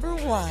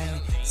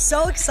 #1.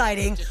 So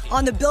exciting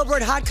on the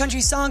Billboard Hot Country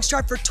Songs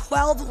chart for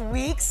 12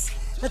 weeks.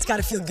 That's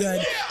gotta feel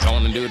good.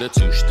 Gonna do the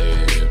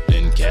two-step,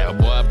 then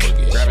cowboy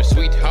boogie. Grab a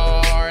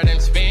sweetheart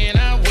and spin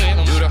out with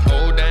him. Do the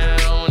hold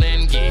down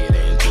and get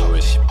into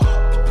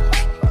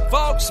it.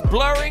 Folks,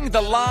 blurring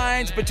the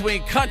lines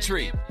between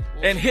country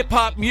and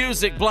hip-hop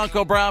music,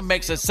 Blanco Brown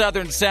makes a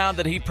southern sound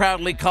that he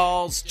proudly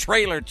calls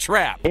trailer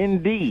trap.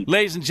 Indeed.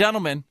 Ladies and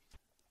gentlemen,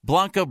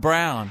 Blanco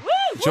Brown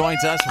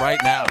joins us right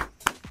now.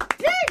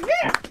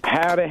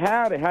 Howdy,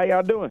 howdy. How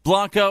y'all doing?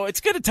 Blanco, it's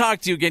good to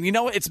talk to you again. You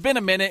know, it's been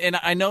a minute, and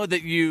I know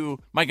that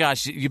my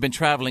gosh, you've been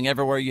traveling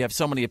everywhere. You have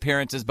so many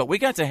appearances, but we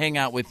got to hang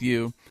out with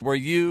you where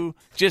you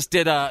just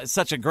did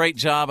such a great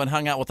job and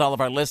hung out with all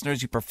of our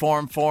listeners. You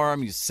performed for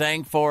them. You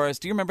sang for us.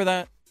 Do you remember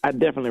that? I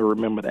definitely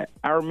remember that.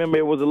 I remember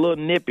it was a little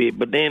nippy,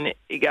 but then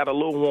it got a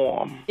little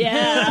warm.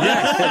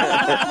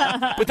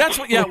 Yeah. But that's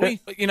what, we,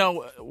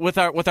 with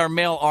our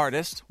male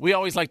artist, we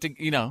always like to,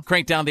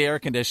 crank down the air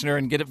conditioner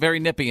and get it very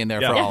nippy in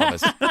there for all of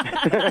us.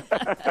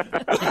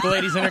 Keep the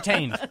ladies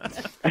entertained.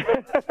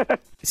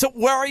 So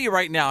where are you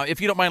right now? If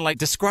you don't mind,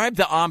 describe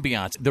the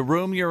ambiance, the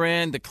room you're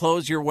in, the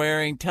clothes you're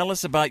wearing. Tell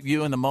us about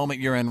you and the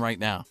moment you're in right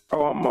now.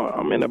 Oh,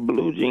 I'm in a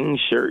blue jean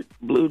shirt,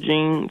 blue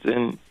jeans,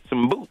 and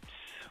some boots.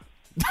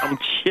 I'm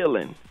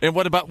chilling. And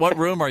what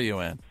room are you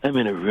in? I'm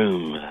in a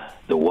room.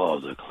 The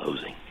walls are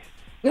closing.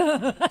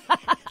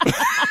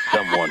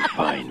 Someone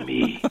find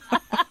me.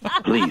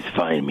 Please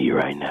find me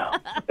right now.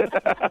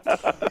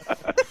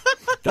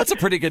 That's a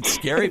pretty good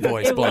scary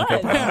voice, Blanco.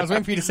 I was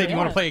waiting for you to say, do you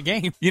want to play a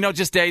game? You know,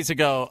 just days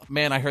ago,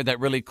 man, I heard that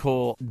really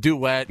cool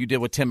duet you did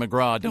with Tim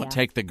McGraw, Don't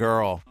Take the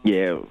Girl.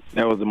 Yeah,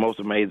 that was the most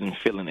amazing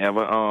feeling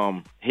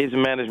ever. His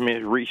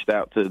management reached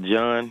out to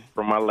John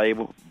from my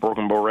label,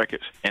 Broken Bow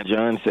Records, and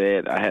John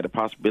said I had the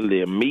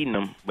possibility of meeting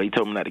him, but he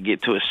told me not to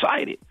get too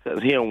excited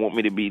because he don't want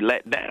me to be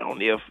let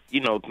down if,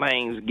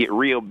 things get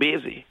real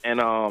busy.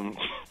 And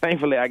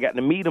thankfully, I got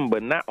to meet him,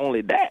 but not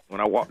only that,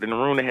 when I walked in the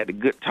room, they had the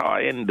guitar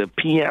and the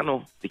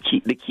piano, the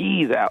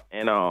keys out,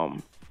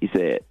 and he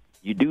said,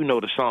 "You do know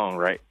the song,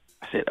 right?"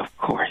 I said, "Of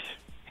course,"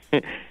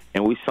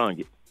 and we sung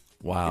it.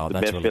 Wow, it's the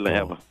that's best really feeling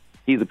cool. ever.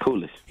 He's the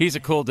coolest. He's a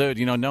cool dude.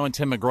 Knowing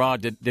Tim McGraw,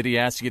 did he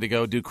ask you to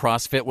go do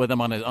CrossFit with him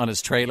on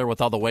his trailer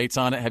with all the weights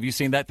on it? Have you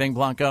seen that thing,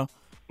 Blanco?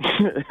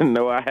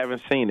 No, I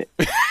haven't seen it.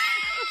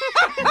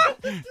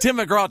 Tim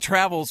McGraw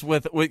travels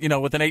with an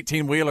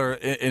 18-wheeler,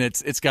 and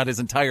it's got his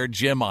entire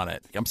gym on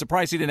it. I'm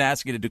surprised he didn't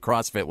ask you to do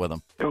CrossFit with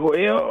him.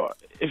 Well,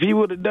 if he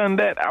would have done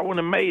that, I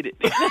wouldn't have made it.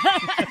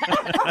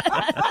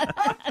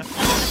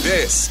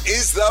 This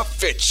is the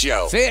Fitz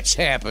Show. Fitz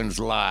happens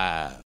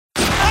live.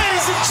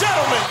 Ladies and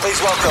gentlemen,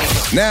 please welcome.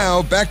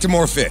 Now, back to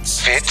more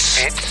Fitz.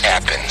 Fitz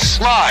happens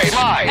live.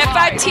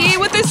 FIT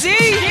with a Z.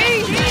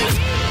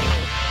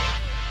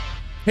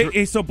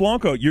 Hey, so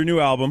Blanco, your new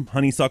album,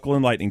 Honeysuckle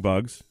and Lightning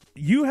Bugs,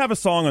 you have a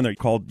song on there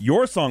called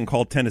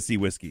Tennessee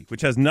Whiskey,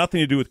 which has nothing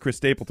to do with Chris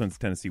Stapleton's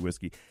Tennessee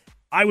Whiskey.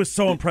 I was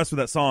so impressed with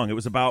that song. It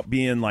was about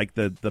being like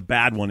the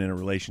bad one in a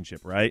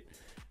relationship, right?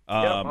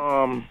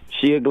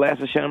 She a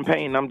glass of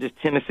champagne. I'm just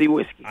Tennessee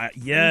whiskey.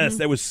 Yes,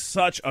 that was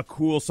such a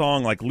cool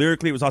song. Like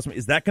lyrically, it was awesome.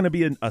 Is that going to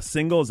be a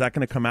single? Is that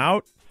going to come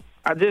out?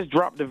 I just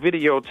dropped the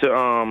video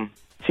to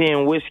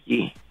 10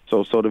 Whiskey,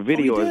 so the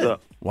video is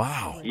up.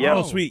 Wow. Yeah.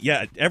 Oh, sweet.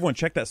 Yeah, everyone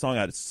check that song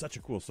out. It's such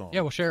a cool song.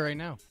 Yeah, we'll share it right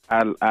now.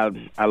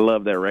 I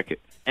love that record.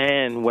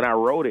 And when I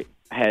wrote it,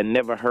 I had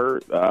never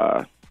heard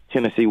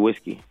Tennessee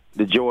Whiskey,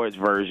 the George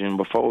version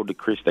before the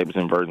Chris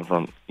Stapleton version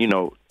from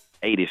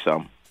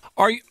 80-something.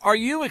 Are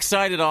you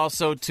excited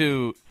also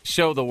to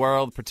show the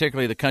world,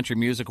 particularly the country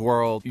music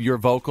world, your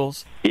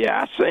vocals?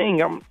 Yeah, I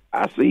sing.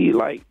 I see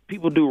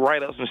people do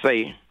write-ups and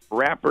say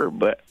rapper,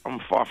 but I'm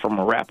far from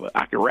a rapper.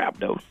 I can rap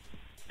though.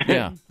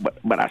 Yeah,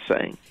 but I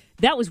sing.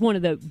 That was one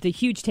of the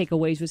huge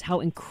takeaways was how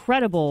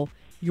incredible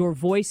your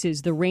voice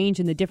is, the range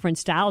and the different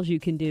styles you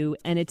can do.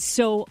 And it's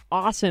so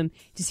awesome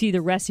to see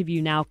the rest of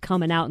you now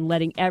coming out and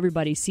letting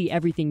everybody see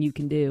everything you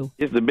can do.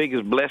 It's the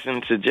biggest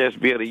blessing to just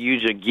be able to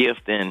use your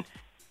gift and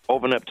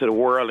open up to the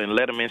world and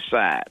let them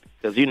inside.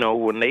 Because,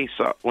 when they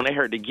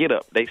heard the Get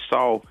Up, they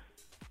saw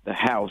the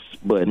house.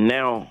 But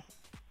now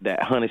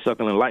that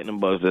Honeysuckle and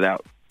Lightning Bugs are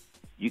out,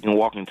 you can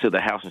walk into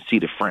the house and see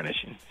the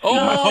furnishing.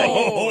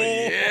 Oh,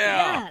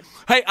 yeah.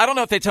 Hey, I don't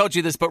know if they told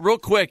you this, but real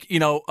quick,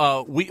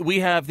 we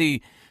have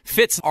the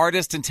Fitz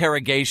artist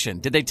interrogation.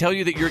 Did they tell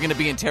you that you're going to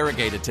be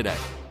interrogated today?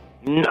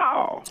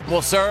 No.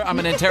 Well, sir, I'm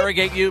going to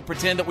interrogate you.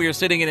 Pretend that we are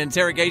sitting in an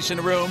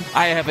interrogation room.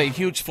 I have a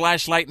huge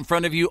flashlight in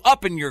front of you,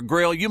 up in your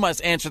grill. You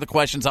must answer the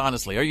questions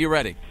honestly. Are you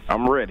ready?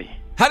 I'm ready.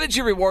 How did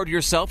you reward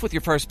yourself with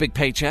your first big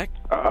paycheck?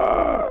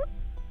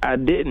 I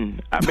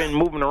didn't. I've been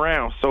moving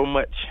around so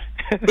much.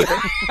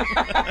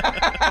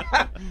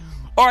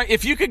 All right,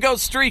 if you could go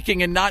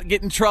streaking and not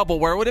get in trouble,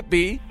 where would it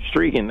be?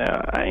 Streaking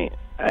now. I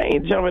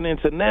ain't jumping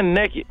into nothing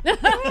naked.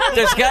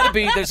 There's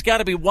got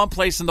to be one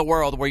place in the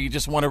world where you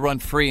just want to run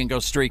free and go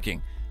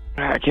streaking.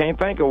 I can't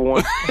think of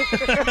one.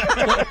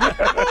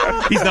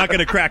 He's not going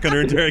to crack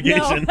under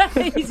interrogation. No,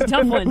 he's a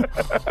tough one.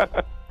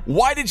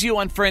 Why did you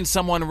unfriend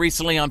someone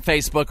recently on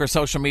Facebook or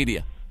social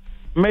media?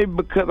 Maybe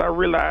because I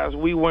realized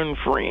we weren't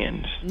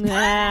friends.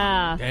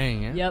 Yeah.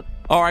 Dang, yeah. Yep.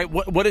 All right,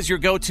 what is your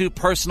go-to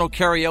personal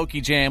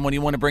karaoke jam when you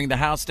want to bring the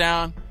house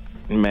down?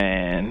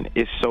 Man,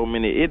 it's so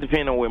many. It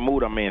depends on what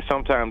mood I'm in.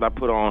 Sometimes I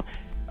put on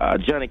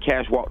Johnny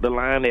Cash, Walk the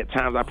Line. At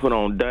times I put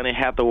on Donny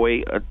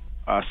Hathaway,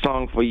 a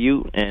song for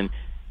you. And,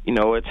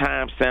 at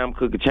times Sam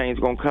Cooke, a change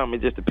going to come.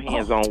 It just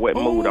depends on what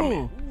mood I'm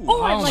in.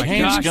 Oh, I like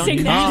you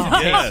sing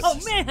that. Yes. Oh,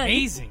 man.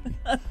 Amazing.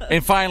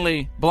 And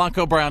finally,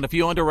 Blanco Brown, if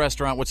you owned a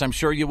restaurant, which I'm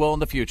sure you will in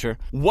the future,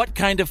 what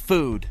kind of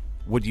food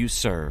would you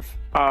serve?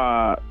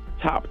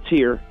 Top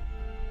tier,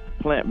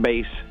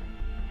 plant-based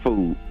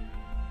food.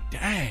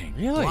 Dang.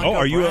 Really? Oh,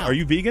 are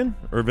you vegan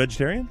or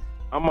vegetarian?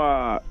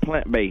 I'm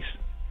plant-based.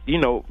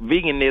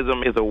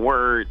 Veganism is a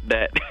word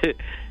that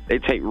they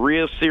take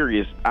real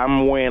serious.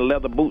 I'm wearing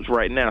leather boots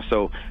right now,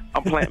 so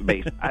I'm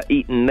plant-based. I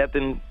eat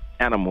nothing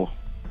animal.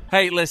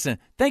 Hey, listen,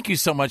 thank you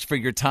so much for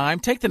your time.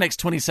 Take the next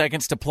 20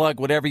 seconds to plug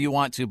whatever you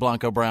want to,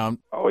 Blanco Brown.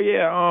 Oh,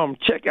 yeah.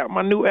 Check out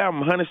my new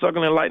album,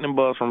 Honeysuckle and Lightning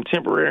Bugs, from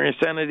Temporary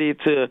Insanity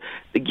to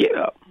the Get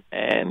Up.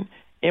 And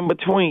in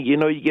between, you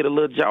get a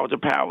little Georgia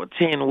Power,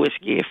 10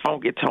 Whiskey,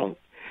 Funky Tonk,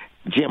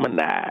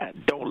 Gemini,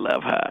 Don't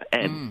Love Her,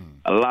 and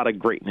a lot of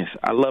greatness.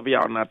 I love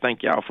y'all, and I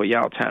thank y'all for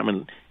y'all time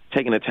and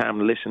taking the time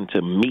to listen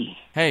to me.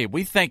 Hey,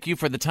 we thank you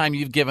for the time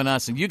you've given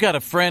us, and you got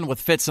a friend with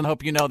Fitz, and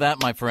hope you know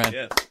that, my friend.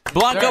 Yes.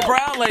 Blanco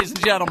Brown, ladies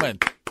and gentlemen.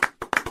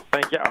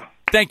 Thank y'all.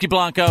 Thank you,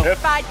 Blanco.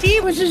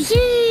 F-I-T was a Z.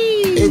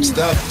 It's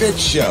the Fitz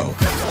Show.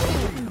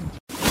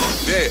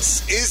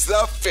 This is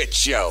the Fitz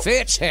Show.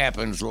 Fitz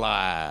happens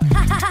live.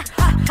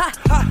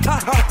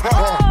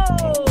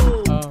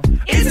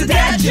 It's a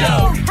dad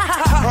joke.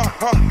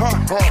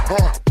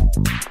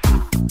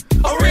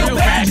 A real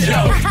bad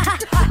joke.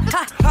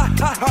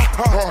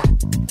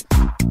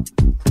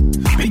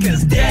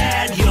 Because,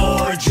 Dad,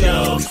 your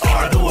jokes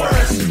are the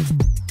worst.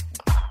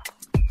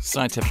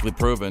 Scientifically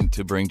proven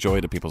to bring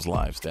joy to people's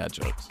lives, dad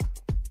jokes.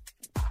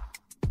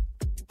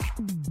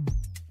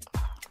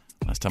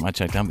 Last time I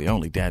checked, I'm the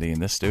only daddy in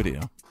this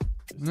studio.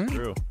 It's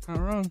true. Not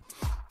wrong.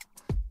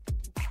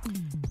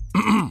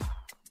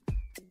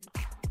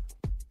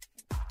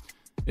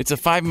 It's a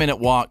 5-minute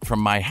walk from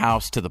my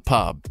house to the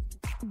pub.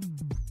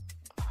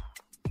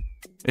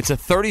 It's a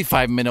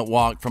 35-minute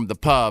walk from the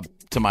pub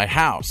to my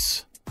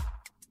house.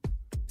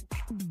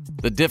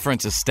 The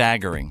difference is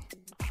staggering.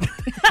 Oh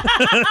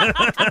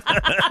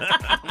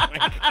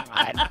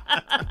my God.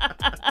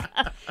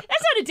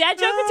 That's not a dad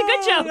joke. It's a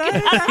good joke.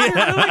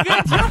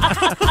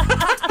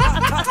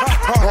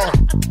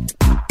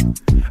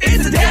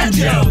 It's a dad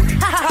joke.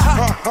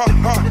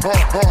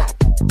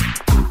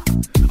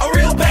 A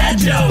real bad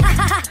joke.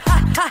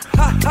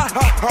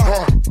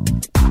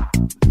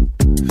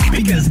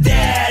 Because,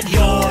 Dad,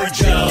 your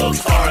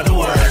jokes are the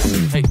worst.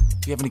 Hey,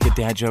 if you have any good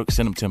dad jokes,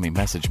 send them to me.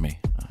 Message me.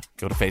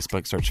 Go to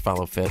Facebook, search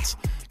Follow Fitz.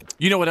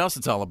 You know what else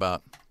it's all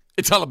about?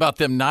 It's all about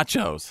them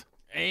nachos.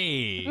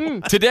 Hey.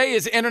 Today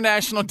is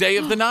International Day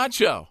of the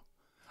Nacho.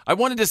 I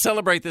wanted to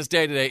celebrate this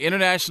day today,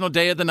 International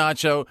Day of the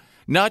Nacho.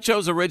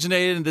 Nachos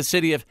originated in the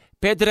city of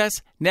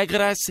Piedras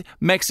Negras,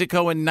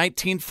 Mexico in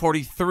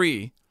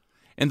 1943.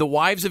 And the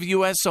wives of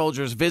U.S.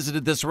 soldiers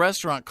visited this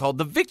restaurant called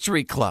the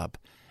Victory Club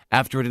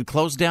after it had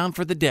closed down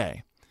for the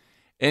day.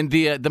 And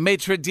the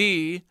maitre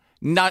d',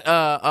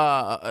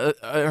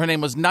 her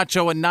name was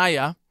Nacho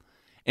Anaya,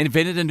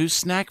 invented a new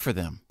snack for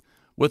them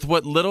with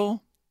what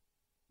little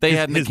they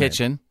had in the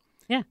kitchen.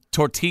 Yeah.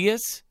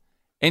 Tortillas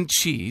and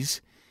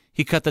cheese.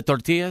 He cut the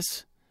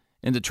tortillas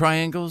into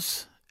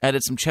triangles,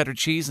 added some cheddar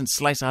cheese and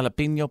sliced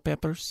jalapeno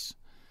peppers.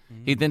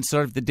 He then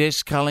served the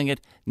dish, calling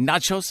it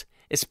Nachos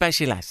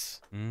Especiales.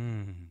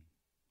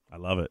 I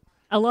love it.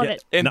 I love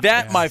it. And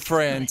that, my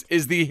friends,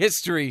 is the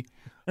history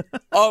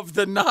of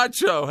the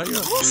nacho. Hang on.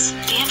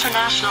 The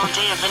International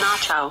Day of the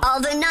Nacho.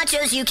 All the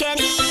nachos you can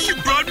eat. You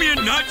brought me a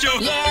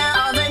nacho.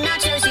 Yeah, all the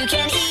nachos you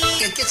can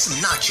eat. Get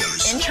some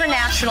nachos.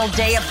 International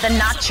Day of the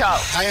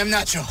Nacho. I am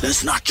Nacho.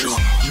 This Nacho.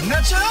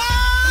 Nacho!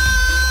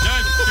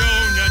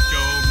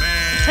 Nacho,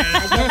 man.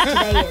 I guess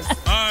today is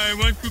I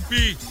want to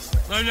be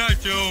a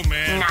nacho,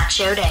 man.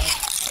 Nacho Day.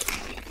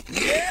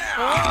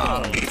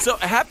 Yeah! So,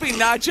 happy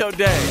Nacho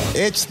Day.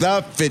 It's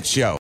the Fitz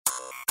Show.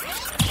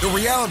 The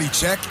reality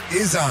check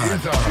is on.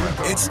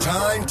 It's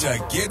time to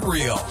get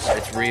real.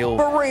 It's real.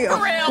 For real.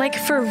 Like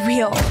for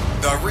real.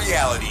 The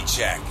reality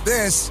check.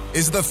 This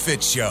is the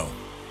Fitz Show.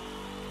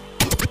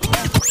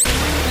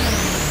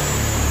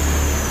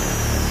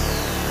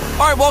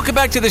 All right, welcome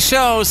back to the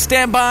show.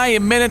 Stand by.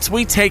 In minutes,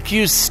 we take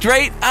you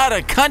straight out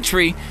of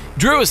country.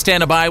 Drew is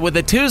standing by with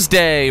a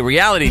Tuesday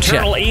reality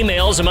check. Internal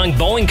emails among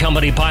Boeing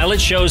company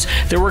pilots shows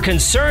there were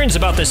concerns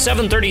about the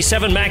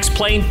 737 MAX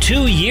plane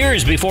 2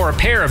 years before a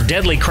pair of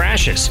deadly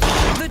crashes.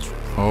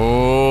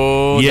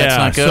 Oh, yeah, that's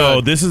not good.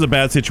 So this is a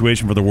bad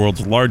situation for the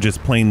world's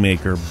largest plane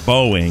maker,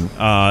 Boeing.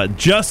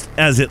 Just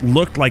as it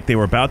looked like they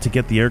were about to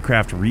get the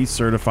aircraft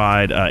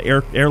recertified,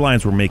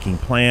 airlines were making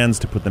plans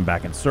to put them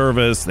back in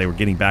service. They were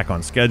getting back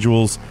on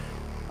schedules.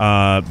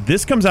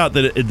 This comes out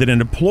that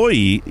an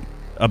employee,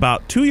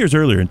 about 2 years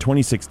earlier in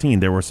 2016,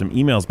 there were some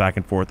emails back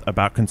and forth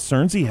about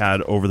concerns he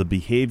had over the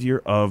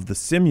behavior of the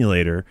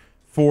simulator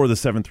for the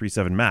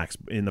 737 MAX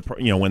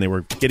when they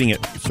were getting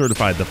it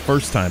certified the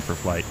first time for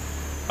flight.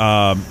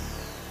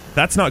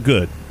 That's not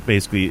good.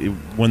 Basically,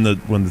 when the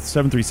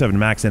 737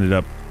 MAX ended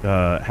up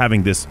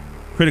having this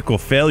critical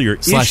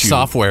failure /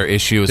 software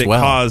issue as well,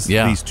 that caused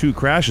these two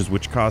crashes,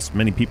 which cost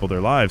many people their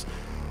lives.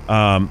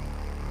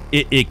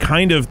 It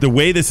kind of, the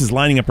way this is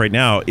lining up right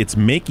now, it's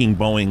making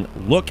Boeing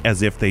look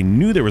as if they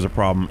knew there was a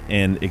problem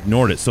and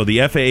ignored it. So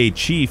the FAA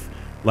chief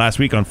last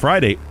week on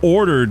Friday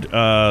ordered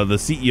the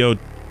CEO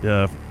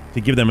to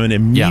give them an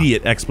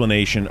immediate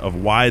explanation of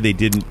why they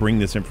didn't bring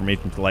this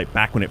information to light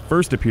back when it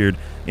first appeared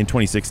in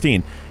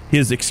 2016.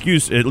 His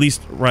excuse, at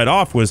least right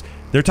off, was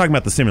they're talking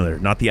about the simulator,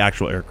 not the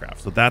actual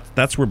aircraft. So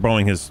that's where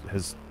Boeing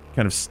has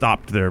kind of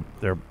stopped their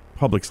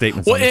public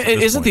statements. Well,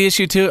 isn't the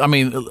issue too? I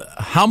mean,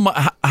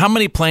 how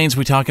many planes are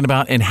we talking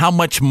about, and how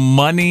much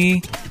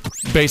money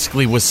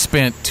basically was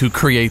spent to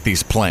create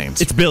these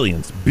planes? It's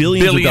billions of dollars,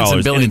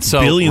 and billions. and it's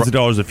billions of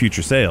dollars of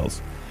future sales.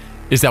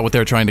 Is that what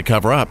they're trying to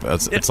cover up?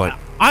 It's like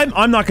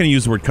I'm not going to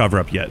use the word cover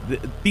up yet.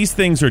 These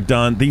things are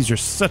done. These are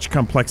such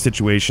complex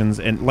situations,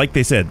 and like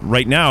they said,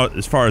 right now,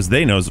 as far as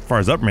they know, as far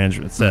as upper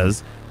management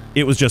says,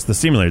 it was just the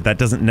simulator. That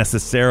doesn't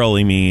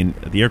necessarily mean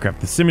the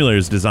aircraft. The simulator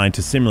is designed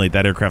to simulate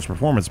that aircraft's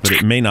performance, but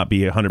it may not be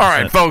 100%. All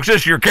right, folks,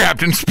 this is your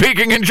captain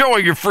speaking. Enjoy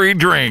your free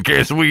drink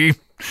as we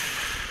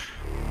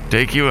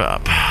take you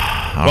up.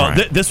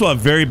 This will have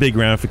very big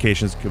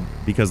ramifications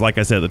because, like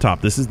I said at the top,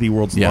 this is the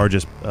world's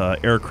largest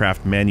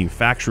aircraft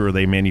manufacturer.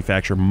 They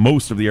manufacture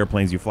most of the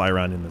airplanes you fly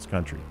around in this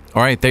country.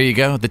 All right, there you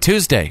go. The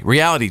Tuesday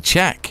reality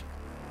check.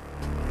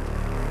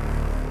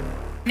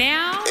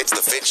 Now it's the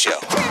Fitz Show.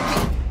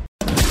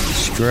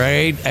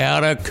 Straight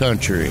out of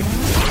country.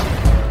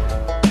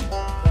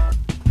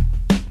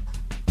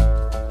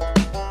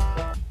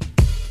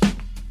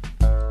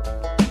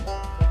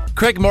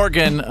 Craig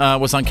Morgan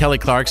was on Kelly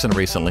Clarkson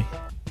recently.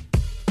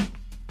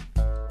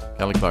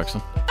 Kelly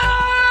Clarkson.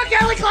 Oh,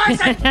 Kelly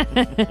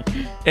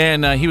Clarkson!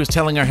 And he was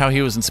telling her how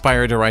he was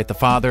inspired to write The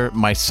Father,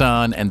 My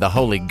Son, and the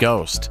Holy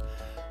Ghost.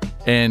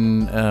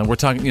 And we're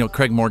talking,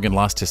 Craig Morgan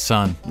lost his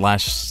son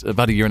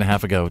about a year and a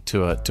half ago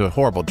to a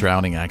horrible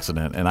drowning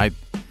accident. And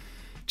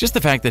just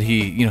the fact that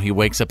he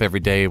wakes up every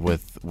day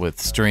with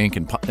strength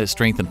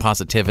and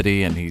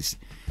positivity, and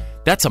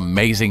that's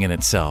amazing in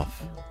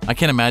itself. I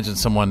can't imagine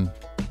someone,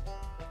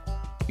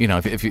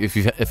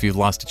 if you've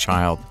lost a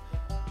child.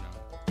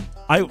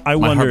 I My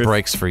wonder heart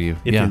breaks for you.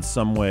 If in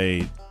some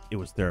way it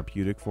was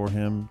therapeutic for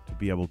him to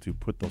be able to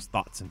put those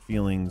thoughts and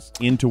feelings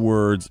into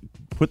words,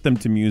 put them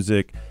to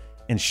music,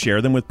 and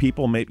share them with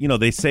people. Maybe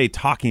they say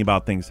talking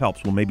about things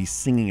helps. Well, maybe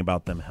singing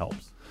about them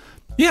helps.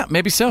 Yeah,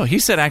 maybe so. He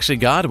said actually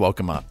God woke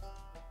him up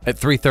at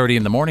 3:30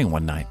 in the morning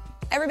one night.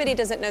 Everybody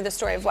doesn't know the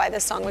story of why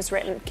this song was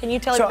written. Can you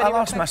tell So everybody? I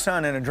lost my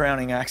son in a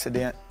drowning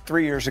accident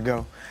 3 years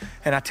ago.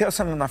 And I tell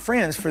some of my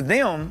friends, for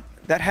them,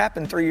 that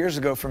happened 3 years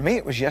ago. For me,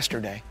 it was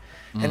yesterday.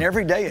 And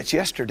every day it's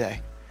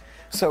yesterday.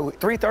 So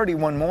 3:30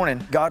 one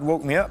morning, God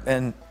woke me up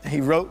and he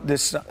wrote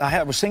this.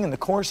 I was singing the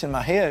chorus in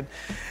my head.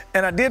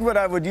 And I did what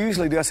I would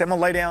usually do. I said, I'm going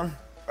to lay down.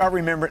 I'll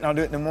remember it and I'll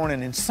do it in the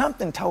morning. And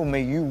something told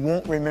me, you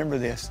won't remember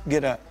this.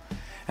 Get up.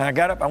 And I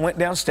got up, I went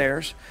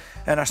downstairs,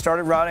 and I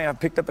started writing. I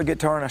picked up a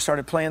guitar, and I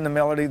started playing the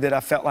melody that I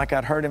felt like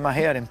I'd heard in my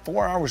head. And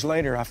 4 hours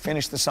later, I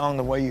finished the song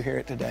the way you hear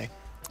it today.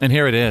 And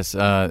here it is,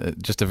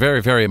 just a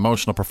very, very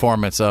emotional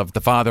performance of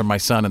The Father, My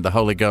Son, and the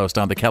Holy Ghost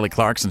on the Kelly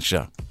Clarkson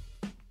Show.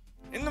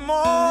 In the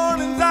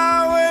mornings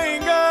I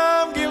wake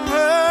up, give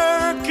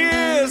her a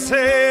kiss,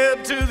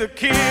 head to the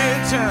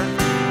kitchen,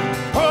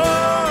 pour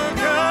a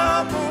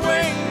cup,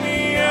 wake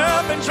me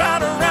up, and try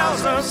to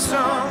rouse up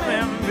some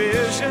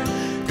ambition.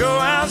 Go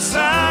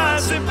outside,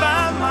 sit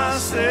by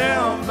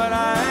myself, but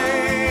I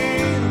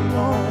ain't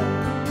alone.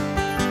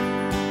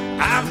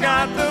 I've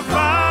got the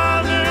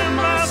Father,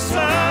 my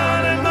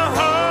Son, and the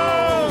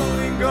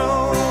Holy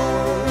Ghost.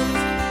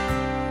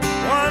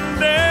 One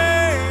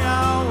day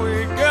I'll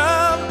wake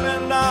up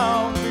and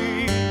I'll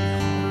be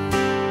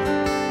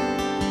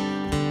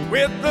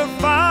with the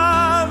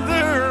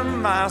Father,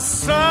 my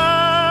Son,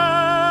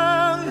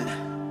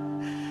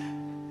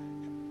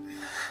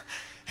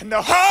 and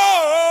the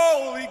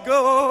Holy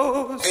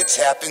Ghost. Fitz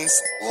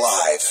happens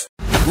live.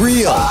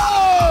 Real.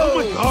 Oh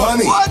my God.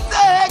 Funny. What the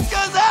heck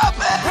just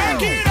happened?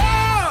 Break it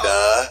up.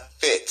 The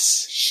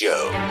Fitz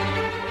Show.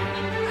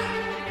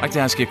 I'd like to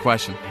ask you a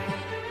question.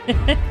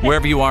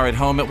 Wherever you are, at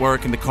home, at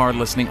work, in the car,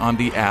 listening on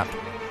the app,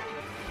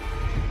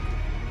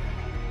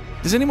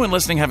 does anyone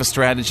listening have a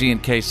strategy in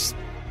case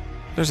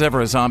there's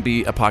ever a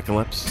zombie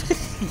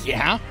apocalypse?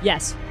 Yeah.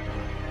 Yes.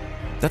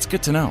 That's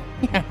good to know.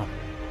 Yeah.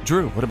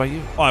 Drew, what about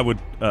you? I would.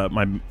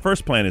 My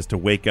first plan is to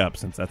wake up,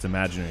 since that's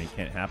imaginary, it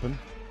can't happen.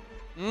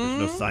 There's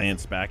no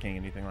science backing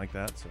anything like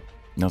that. So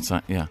no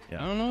science. Yeah. I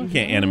don't know. You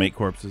can't animate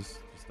corpses.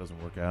 It just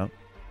doesn't work out.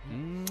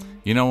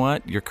 You know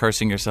what? You're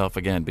cursing yourself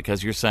again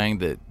because you're saying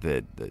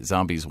that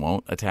zombies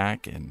won't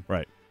attack, and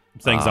right. I'm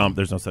saying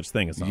there's no such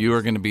thing as zombies. You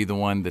are going to be the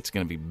one that's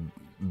going to be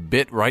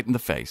bit right in the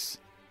face.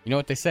 You know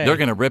what they say? They're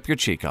going to rip your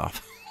cheek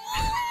off.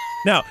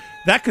 Now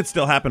that could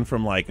still happen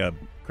from like a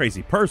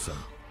crazy person.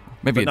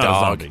 Maybe a not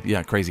dog. zombie.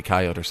 Yeah, crazy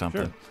coyote or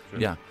something. Sure.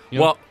 Yeah. You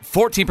know- Well,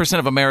 14%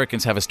 of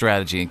Americans have a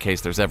strategy in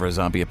case there's ever a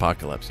zombie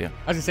apocalypse. Yeah. I was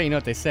going to say, you know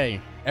what they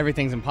say?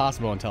 Everything's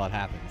impossible until it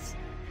happens.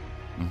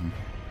 Mm-hmm.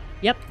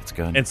 Yep. That's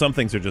good. And some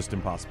things are just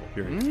impossible,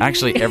 period.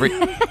 Actually,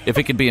 if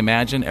it could be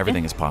imagined,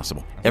 everything is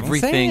possible.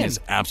 Everything is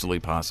absolutely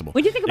possible.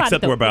 When you think about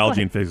Except it, though, where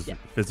biology and go ahead.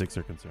 physics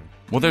are concerned.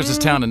 Well, there's this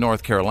town in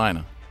North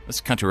Carolina. This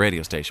is a country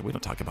radio station. We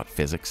don't talk about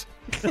physics.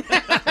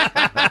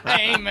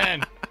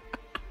 Amen.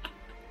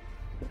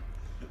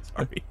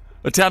 Sorry.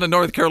 A town in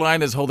North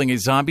Carolina is holding a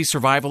zombie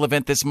survival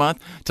event this month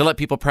to let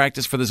people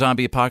practice for the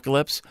zombie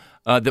apocalypse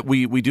that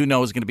we do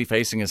know is going to be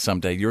facing us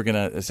someday. You're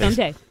going to say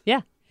Someday,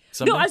 yeah.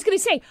 Someday? No, I was going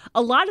to say,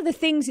 a lot of the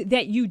things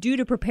that you do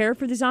to prepare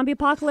for the zombie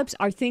apocalypse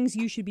are things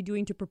you should be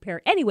doing to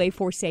prepare anyway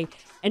for, say,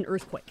 an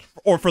earthquake.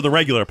 Or for the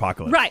regular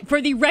apocalypse. Right,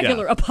 for the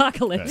regular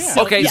apocalypse. Okay,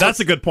 So, Okay, yes. that's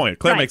a good point.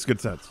 Claire Right. makes good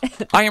sense.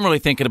 I am really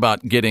thinking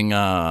about getting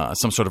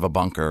some sort of a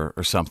bunker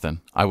or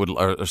something.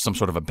 Or some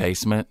sort of a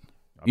basement.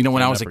 You know,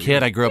 when I was a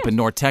kid, I grew up in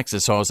North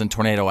Texas, so I was in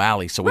Tornado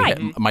Alley. So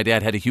my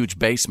dad had a huge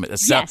basement.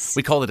 Yes.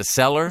 We called it a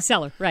cellar.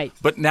 Cellar, right.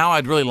 But now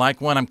I'd really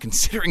like one. I'm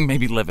considering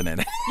maybe living in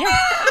it. Yeah.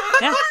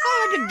 Like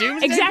a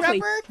doomsday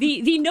Exactly. prepper?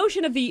 The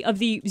notion of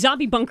the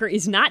zombie bunker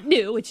is not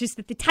new. It's just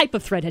that the type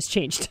of threat has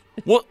changed.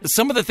 Well,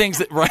 some of the things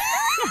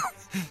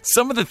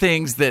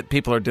that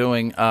people are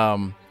doing,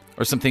 or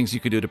some things you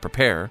could do to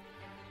prepare.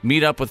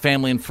 Meet up with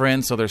family and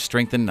friends so there's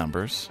strength in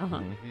numbers.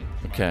 Uh-huh.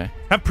 Okay.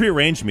 Have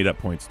prearranged meetup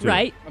points, too.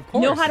 Right. Of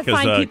course. Know how to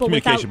Because, find people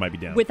communication might be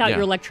down. without Yeah.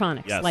 your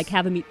electronics. Yes. Like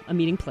have a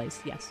meeting place.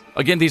 Yes.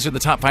 Again, these are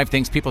the top 5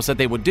 things people said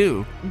they would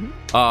do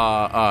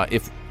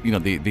if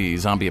the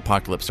zombie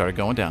apocalypse started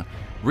going down.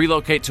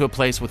 Relocate to a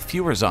place with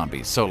fewer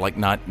zombies, so like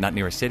not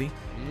near a city.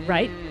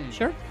 Right.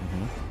 Sure.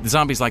 The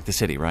zombies like the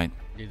city, right?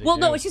 Well,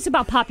 no, it's just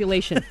about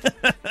population.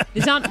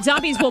 The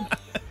zombies will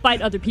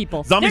bite other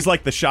people. Zombies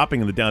like the shopping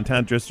in the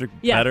downtown district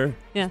better.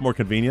 Yeah. It's more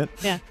convenient.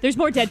 Yeah, there's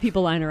more dead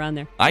people lying around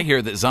there. I hear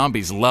that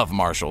zombies love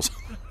Marshalls.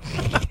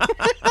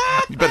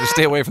 You better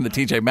stay away from the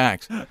TJ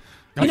Maxx.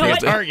 You know what?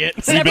 Target.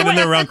 Have you been in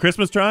there around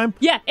Christmas time?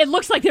 Yeah, it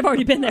looks like they've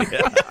already been there.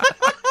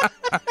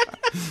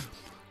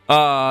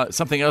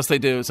 Something else they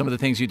do, some of the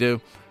things you do,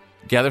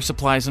 gather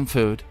supplies and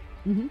food.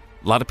 Mm-hmm.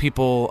 A lot of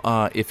people,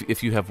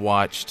 if you have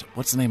watched,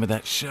 what's the name of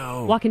that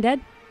show? Walking Dead?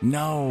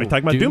 No. Are you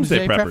talking about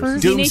Doomsday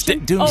Preppers? Doomsday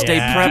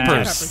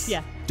Preppers.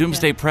 Yeah.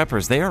 Doomsday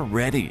Preppers. They are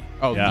ready.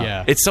 Oh,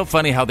 yeah. It's so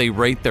funny how they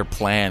rate their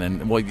plan.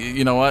 And, well,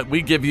 you know what?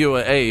 We give you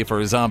an A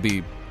for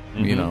zombie,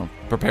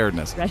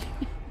 preparedness. Right.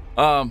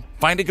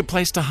 Find a good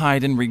place to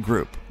hide and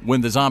regroup when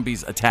the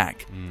zombies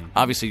attack.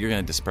 Obviously, you're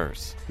going to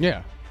disperse.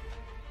 Yeah.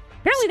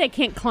 Apparently they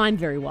can't climb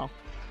very well.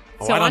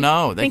 Oh, So I don't I'm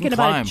know. They thinking can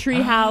about climb. a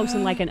tree house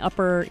and like an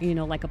upper,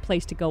 like a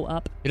place to go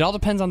up. It all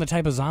depends on the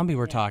type of zombie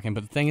we're talking,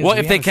 but the thing is... Well, we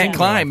if they haven't can't seen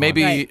climb, very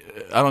maybe, Right.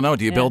 I don't know,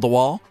 do you build a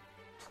wall?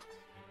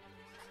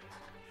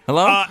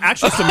 Hello?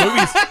 Actually, some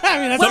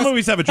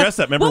movies have addressed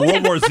that. Remember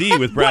World War Z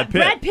with Brad Pitt?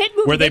 Brad Pitt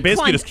movie, where they they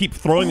basically climbed- just keep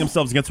throwing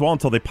themselves against the wall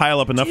until they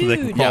pile up enough that they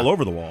can Dude. crawl Yeah.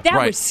 over the wall. That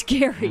Right. was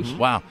scary.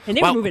 Wow. And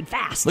they Wow. were moving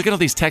fast. Look at all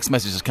these text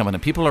messages coming in.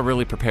 People are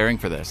really preparing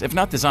for this. If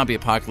not the zombie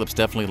apocalypse,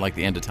 definitely like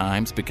the end of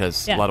times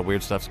because a lot of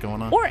weird stuff's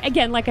going on. Or,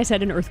 again, like I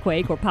said, an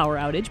earthquake or power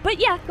outage. But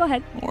yeah, go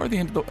ahead. Or the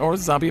end of or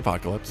the zombie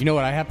apocalypse. You know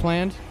what I have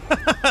planned?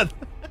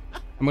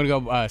 I'm going to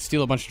go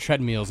steal a bunch of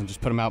treadmills and just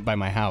put them out by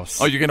my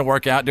house. Oh, you're going to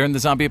work out during the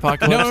zombie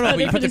apocalypse? No, they're but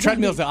you for put the the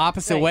treadmills the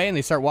opposite Right. way and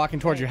they start walking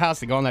towards your house.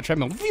 They go on that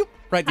treadmill, phew,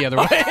 right the other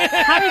way.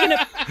 How are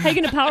you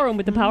gonna power them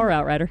with the power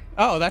outrider?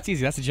 Oh, that's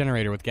easy. That's a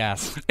generator with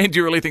gas. And do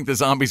you really think the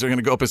zombies are going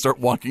to go up and start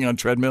walking on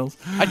treadmills?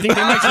 I think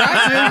they might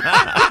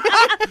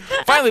try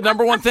to. Finally,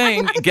 number one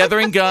thing,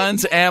 gathering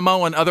guns,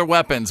 ammo, and other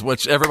weapons,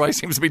 which everybody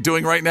seems to be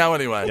doing right now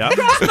anyway. Yep.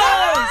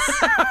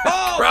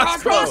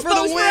 Crossbows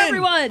for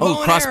everyone.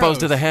 Oh, crossbows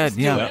to the head,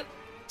 yeah. Yep.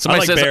 Somebody I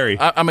like says, Barry.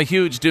 I'm a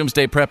huge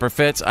doomsday prepper,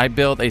 Fitz. I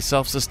built a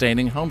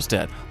self-sustaining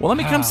homestead. Well, let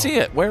me come see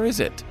it. Where is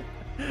it?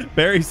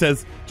 Barry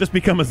says, just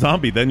become a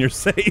zombie, then you're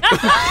safe. Join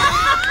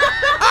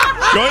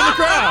the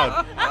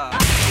crowd.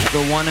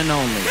 The one and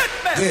only.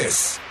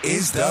 This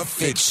is the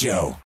Fitz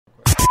Show.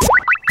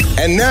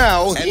 And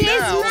now, Here's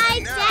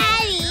my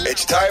daddy.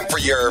 it's time for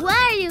your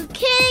Why are you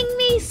kidding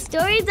me?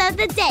 Stories of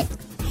the day.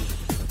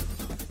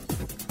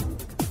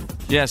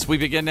 Yes, we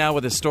begin now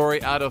with a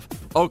story out of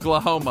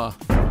Oklahoma.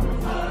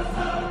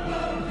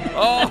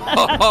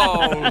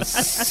 Oh,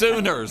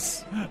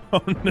 Sooners.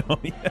 Oh, no.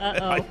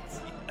 Yeah.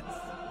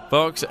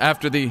 Folks,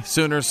 after the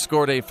Sooners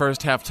scored a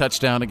first-half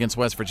touchdown against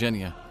West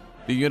Virginia,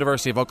 the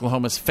University of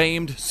Oklahoma's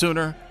famed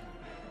Sooner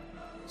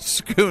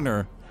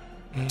schooner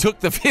took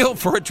the field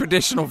for a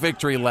traditional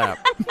victory lap.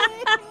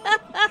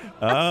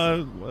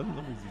 Well, that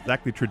was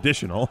exactly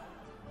traditional.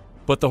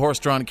 But the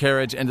horse-drawn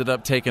carriage ended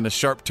up taking a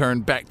sharp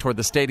turn back toward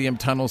the stadium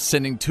tunnel,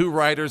 sending 2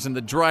 riders and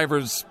the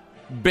driver's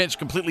bench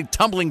completely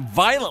tumbling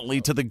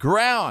violently to the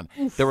ground.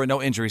 There were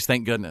no injuries,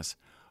 thank goodness.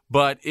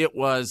 But it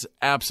was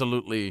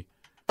absolutely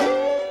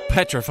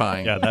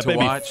petrifying Yeah, that to baby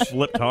watch.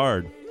 flipped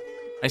hard.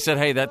 I said,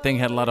 hey, that thing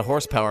had a lot of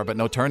horsepower, but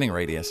no turning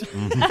radius. Oh,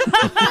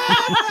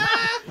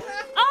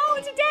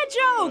 it's a dad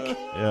joke.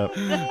 Yeah.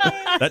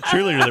 That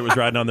cheerleader that was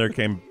riding on there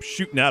came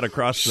shooting out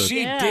across the...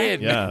 She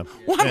did. Yeah.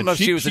 Well, I don't know if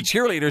she was a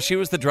cheerleader. She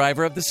was the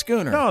driver of the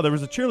schooner. No, there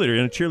was a cheerleader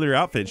in a cheerleader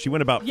outfit. She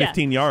went about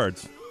 15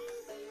 yards.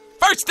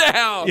 First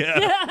down!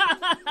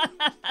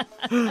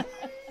 Yeah.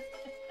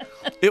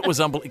 It was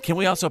unbelievable. Can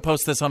we also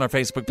post this on our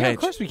Facebook page? Yeah, of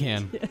course we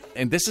can.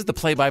 And this is the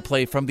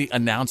play-by-play from the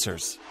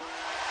announcers.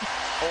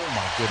 Oh,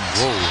 my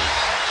goodness. Whoa.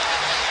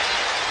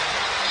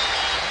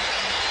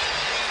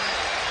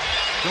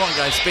 Come on,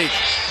 guys, speak.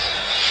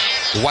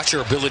 Watch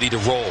her ability to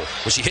roll.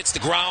 When she hits the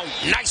ground,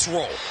 nice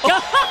roll.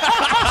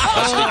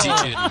 That's what they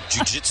teach you in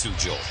jiu-jitsu,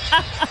 Joe.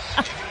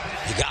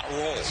 You got to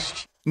roll.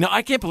 No,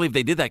 I can't believe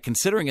they did that,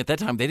 considering at that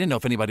time they didn't know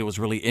if anybody was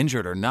really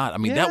injured or not. I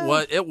mean,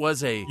 it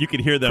was a You could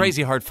hear them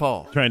crazy hard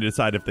fall. trying to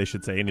decide if they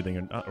should say anything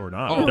or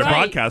not. Oh, They're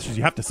right. broadcasters.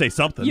 You have to say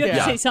something. You have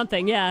to say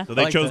something, yeah. So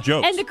they chose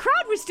jokes. And the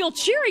crowd was still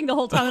cheering the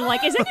whole time. I'm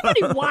like, is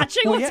anybody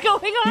watching what's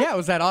going on? Yeah, it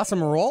was that awesome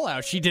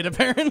rollout she did,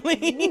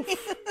 apparently.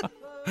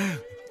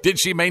 Did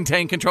she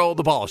maintain control of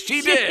the ball?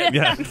 She did.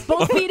 Yeah.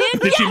 Both feet in?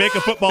 Did she make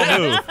a football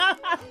move?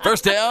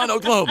 First down,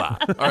 Oklahoma.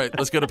 All right,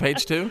 let's go to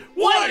page 2.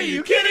 What, are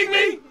you kidding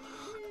me?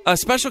 A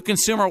special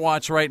consumer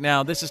watch right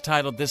now. This is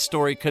titled, This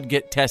Story Could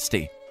Get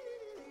Testy.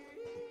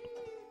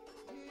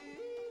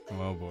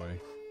 Oh, boy.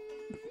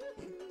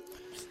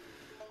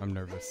 I'm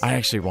nervous. I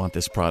actually want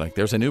this product.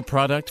 There's a new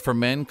product for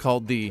men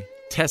called the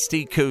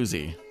Testy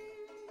Koozie.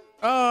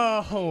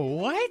 Oh,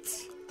 what?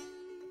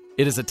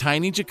 It is a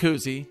tiny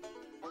jacuzzi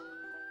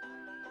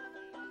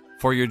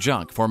for your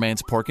junk, for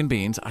man's pork and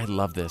beans. I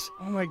love this.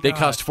 Oh, my God. They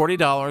cost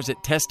 $40 at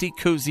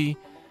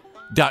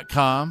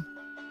testikoozie.com.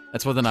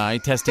 That's with an I,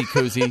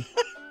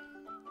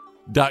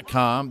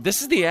 testikoozie.com.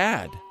 This is the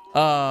ad.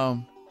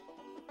 Wow.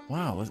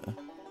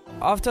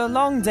 After a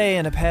long day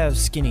in a pair of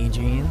skinny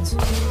jeans,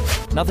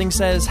 nothing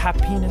says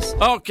happiness.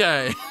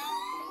 Okay.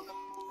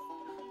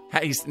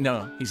 He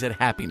said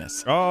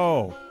happiness.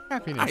 Oh.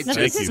 Happiness.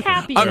 This is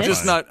happiness. I'm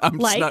just not We're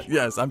comfortable.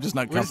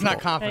 just not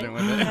confident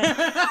with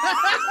it.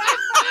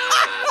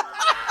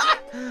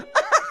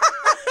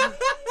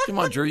 Come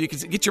on, Drew. You can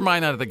get your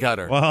mind out of the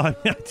gutter. Well, I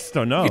just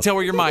don't know. You can tell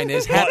where your mind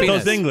is. Well,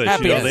 Happiness. those English,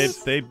 Happiness.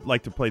 they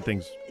like to play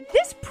things.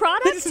 This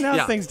product They just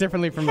announce things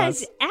differently from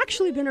has us.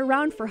 actually been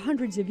around for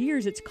hundreds of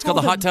years. It's called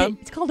a hot tub?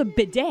 It's called a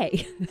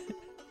bidet.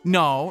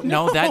 No,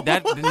 no. No,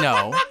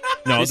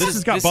 this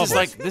has got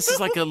bubbles. This is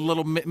like a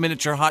little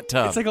miniature hot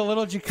tub. It's like a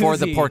little jacuzzi. For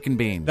the pork and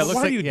beans. That looks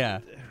Why like, you, yeah.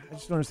 I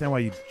just don't understand why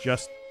you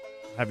just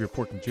have your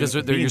pork and Because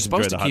beans. you're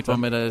supposed to enjoy the keep hot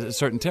tub. them at a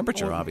certain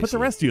temperature, Well, obviously. Put the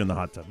rest of you in the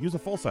hot tub. Use a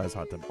full-size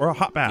hot tub or a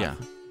hot bath. Yeah.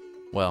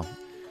 Well,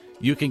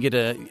 you can get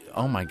a...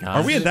 Oh, my God.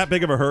 Are we in that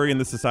big of a hurry in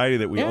this society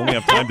that we only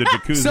have time to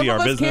jacuzzi Some our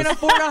of us business? can't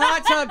afford a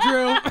hot tub,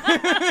 Drew.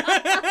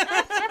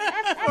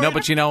 No,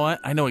 but you know what?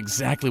 I know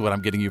exactly what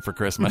I'm getting you for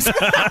Christmas.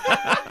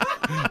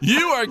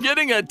 You are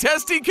getting a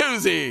Testy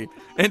Koozie.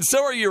 And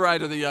so are you,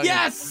 Ryder the Young.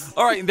 Yes!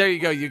 All right, there you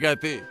go. You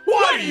got the...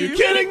 What, are you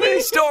kidding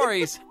me?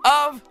 Stories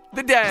of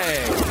the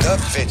day. The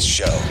Fitz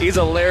Show. He's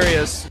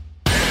hilarious.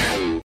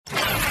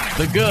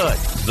 The good.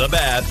 The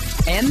bad.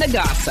 And the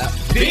gossip.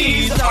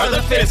 These are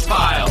the Fitz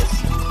Files.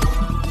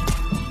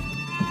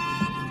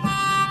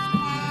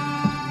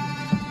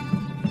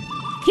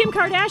 Kim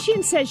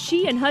Kardashian says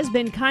she and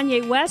husband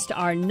Kanye West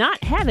are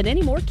not having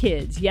any more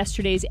kids.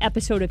 Yesterday's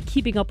episode of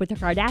Keeping Up with the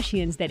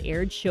Kardashians that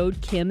aired showed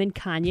Kim and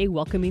Kanye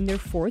welcoming their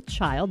fourth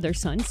child, their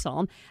son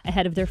Psalm,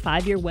 ahead of their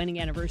 5-year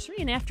wedding anniversary.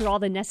 And after all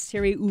the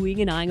necessary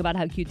oohing and eyeing about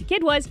how cute the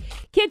kid was,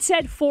 kid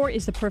said 4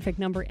 is the perfect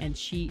number and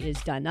she is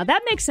done. Now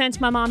that makes sense.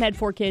 My mom had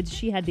 4 kids.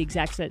 She had the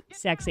exact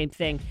same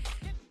thing.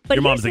 But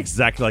Your mom's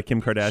exactly like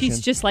Kim Kardashian?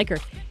 She's just like her.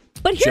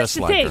 But here's Just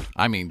the like thing. her.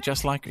 I mean,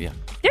 just like her, yeah.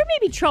 There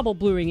may be trouble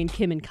brewing in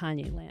Kim and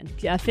Kanye land.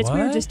 Fitz, we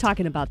were What? just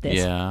talking about this.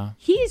 Yeah.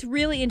 He's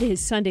really into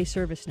his Sunday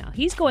service now.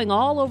 He's going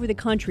all over the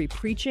country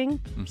preaching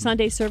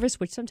Sunday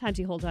service, which sometimes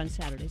he holds on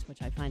Saturdays,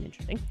 which I find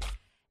interesting.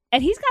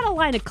 And he's got a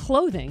line of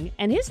clothing,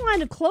 and his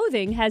line of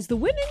clothing has the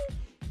women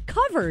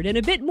covered and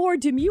a bit more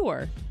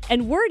demure.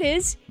 And word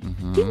is,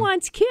 he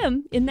wants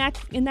Kim in that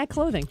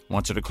clothing.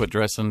 Wants her to quit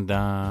dressing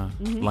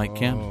like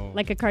Kim.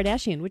 Like a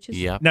Kardashian, which is...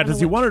 Yep. Now, does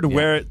he want her to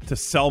wear it to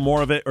sell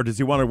more of it, or does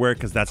he want her to wear it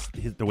because that's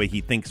the way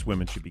he thinks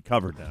women should be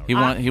covered now?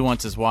 He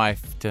wants his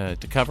wife to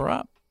cover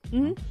up.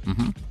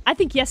 I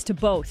think yes to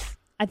both.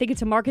 I think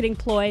it's a marketing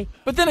ploy.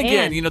 But then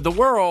again, And- you know, the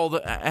world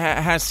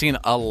has seen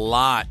a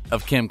lot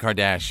of Kim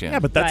Kardashian. Yeah,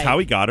 but that's Right. how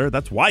he got her.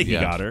 That's why he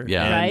Yeah. got her.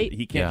 Yeah. And Right.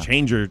 he can't Yeah.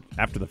 change her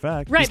after the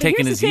fact. Right, He's but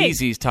taking here's his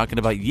the thing. Yeezys, talking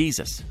about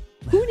Yeezus.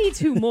 Who needs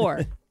who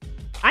more?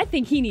 I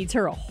think he needs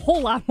her a whole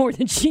lot more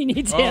than she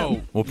needs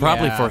him. Well,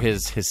 probably Yeah. for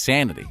his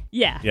sanity,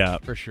 Yeah. Yeah.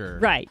 For sure.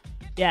 Right.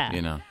 Yeah.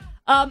 you know.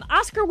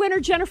 Oscar winner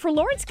Jennifer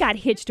Lawrence got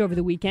hitched over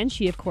the weekend.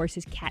 She, of course,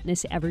 is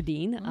Katniss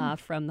Everdeen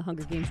from the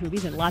Hunger Games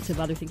movies and lots of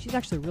other things. She's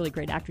actually a really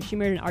great actress. She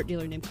married an art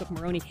dealer named Cook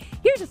Maroney.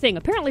 Here's the thing.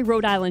 Apparently,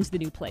 Rhode Island's the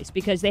new place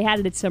because they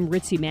had it at some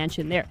ritzy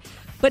mansion there.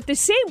 But the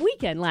same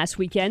weekend, last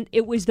weekend,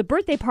 it was the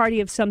birthday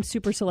party of some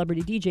super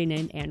celebrity DJ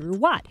named Andrew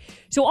Watt.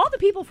 So all the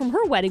people from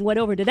her wedding went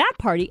over to that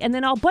party, and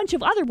then a bunch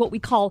of other what we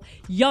call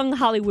young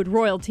Hollywood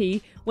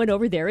royalty went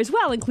over there as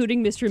well,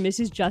 including Mr. and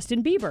Mrs.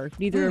 Justin Bieber,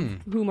 neither of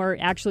whom are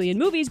actually in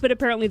movies, but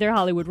apparently they're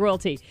Hollywood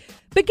royalty.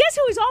 But guess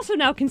who is also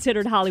now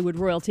considered Hollywood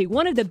royalty?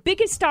 One of the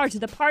biggest stars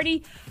of the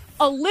party,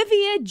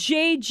 Olivia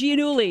J.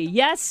 Giannulli.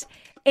 Yes,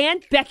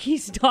 Aunt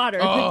Becky's daughter,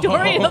 the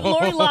daughter of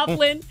Lori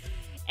Loughlin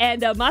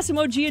and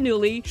Massimo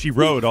Giannulli. She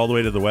rode all the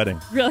way to the wedding.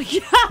 Really?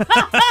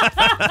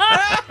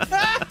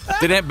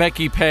 Did Aunt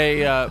Becky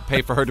pay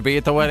for her to be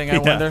at the wedding, I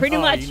wonder? Pretty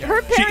much.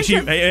 Her parents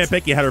Aunt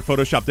Becky had her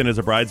photoshopped in as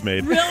a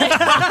bridesmaid.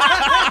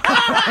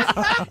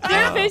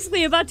 They're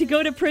basically about to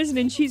go to prison,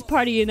 and she's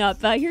partying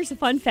up. Here's a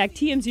fun fact.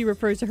 TMZ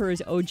refers to her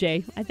as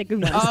OJ. I think we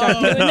want to start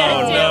doing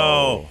that, too.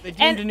 No. They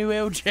deemed a new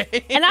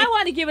OJ. And I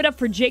want to give it up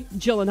for Jake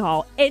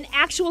Gyllenhaal, an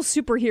actual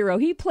superhero.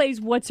 He plays,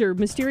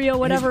 Mysterio,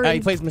 whatever? He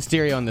plays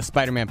Mysterio in the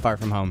Spider-Man Far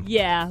From Home.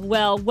 Yeah,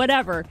 well,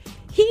 whatever.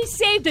 He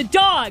saved a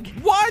dog.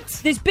 What?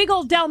 This big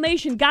old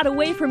Dalmatian got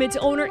away from its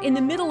owner in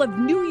the middle of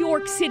New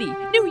York City.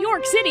 New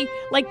York City,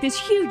 like this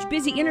huge,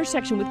 busy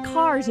intersection with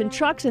cars and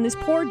trucks, and this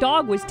poor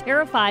dog was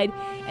terrified.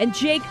 And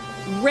Jake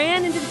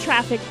ran into the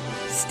traffic,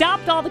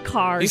 stopped all the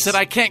cars. He said,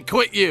 I can't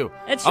quit you.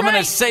 That's I'm right.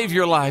 going to save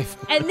your life.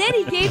 And then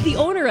he gave the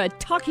owner a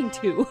talking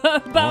to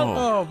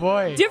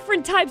about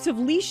different types of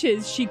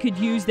leashes she could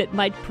use that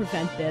might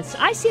prevent this.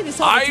 I see this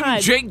all the time.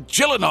 I'm Jake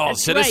Gyllenhaal,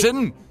 That's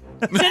citizen.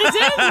 Right.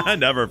 Citizen?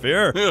 Never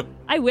fear.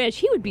 I wish.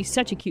 He would be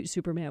such a cute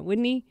Superman,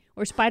 wouldn't he?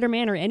 Or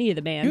Spider-Man or any of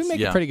the bands. He would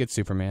make a pretty good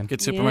Superman.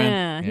 Good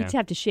Superman. Yeah, he'd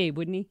have to shave,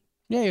 wouldn't he?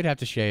 Yeah, he'd have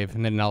to shave,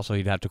 and then also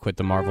he'd have to quit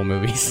the Marvel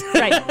movies.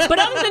 Right. But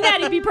other than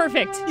that, he'd be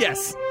perfect.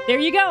 Yes. There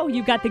you go.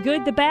 You've got the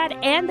good, the bad,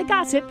 and the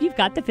gossip. You've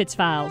got the Fitz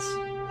Files.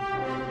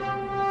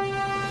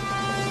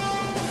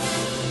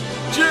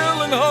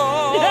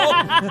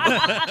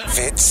 Gyllenhaal.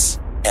 Fitz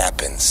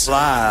happens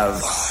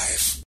Live.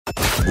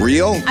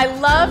 Real. I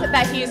love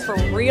that he is for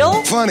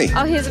real. Funny.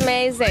 Oh, he's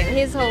amazing.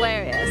 He's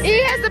hilarious.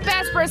 He has the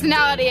best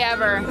personality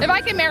ever. If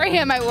I could marry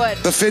him, I would.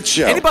 The Fitz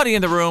Show. Anybody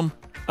in the room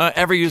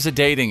ever use a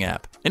dating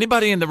app?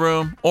 Anybody in the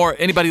room or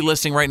anybody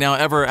listening right now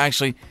ever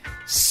actually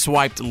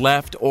swiped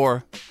left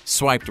or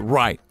swiped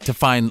right to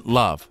find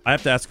love? I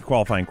have to ask a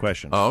qualifying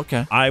question. Oh,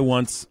 okay. I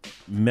once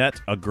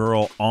met a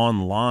girl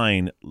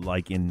online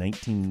like in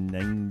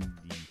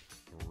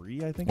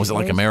 1993, I think. Was it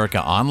like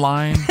America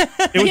Online?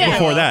 It was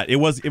before that. It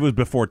was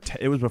before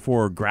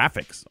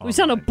graphics. It was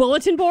on a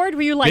bulletin board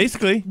where you like,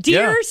 basically,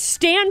 Dear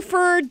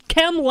Stanford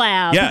Chem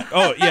Lab. Yeah.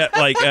 Oh, yeah.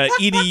 Like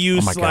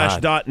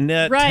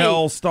edu/.net, Right.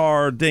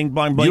 Telstar, ding,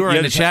 blang, blang. You were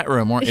in a chat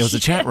room, weren't you? It was a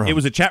chat room. It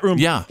was a chat room.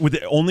 Yeah. With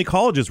the only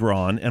colleges were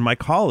on, and my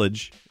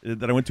college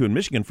that I went to in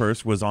Michigan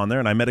first was on there,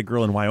 and I met a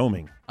girl in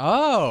Wyoming.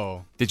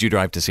 Oh. Did you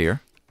drive to see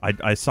her?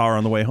 I saw her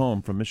on the way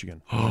home from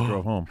Michigan. I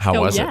drove home. How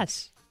was it?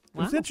 Yes. It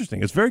was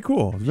interesting. It's very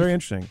cool. It's very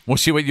interesting. Was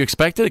she what you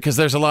expected? Because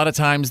there's a lot of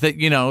times that,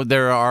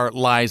 there are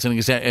lies and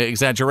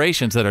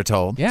exaggerations that are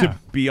told. Yeah. To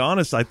be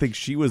honest, I think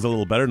she was a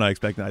little better than I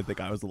expected. I think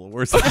I was a little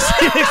worse than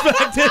she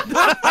expected.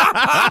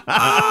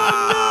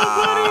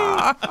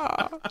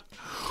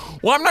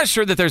 Well, I'm not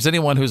sure that there's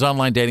anyone whose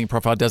online dating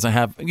profile doesn't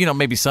have,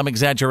 maybe some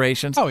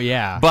exaggerations. Oh,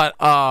 yeah. But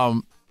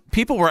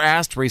people were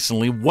asked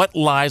recently what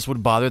lies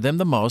would bother them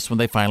the most when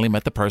they finally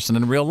met the person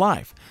in real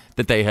life.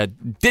 That they had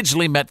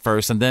digitally met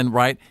first, and then,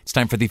 it's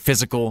time for the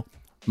physical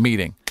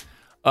meeting.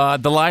 The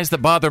lies that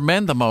bother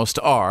men the most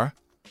are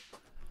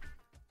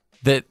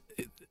that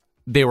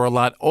they were a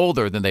lot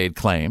older than they had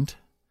claimed,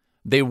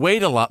 they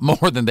weighed a lot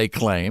more than they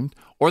claimed,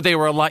 or they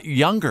were a lot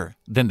younger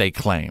than they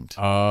claimed.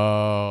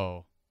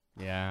 Oh,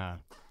 yeah.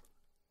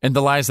 And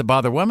the lies that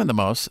bother women the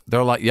most,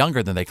 they're a lot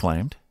younger than they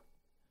claimed,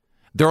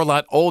 they're a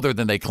lot older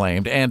than they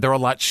claimed, and they're a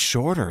lot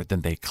shorter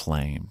than they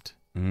claimed.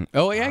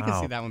 Oh, yeah, I can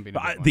see that one being a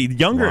good one. The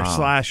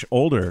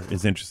younger/older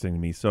is interesting to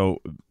me.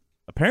 So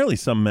apparently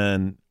some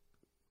men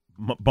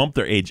bump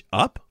their age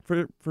up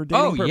for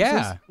dating purposes.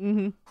 Yeah.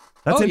 Mm-hmm.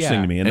 That's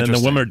interesting to me. And then the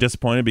Interesting. women are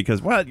disappointed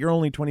because, what, you're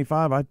only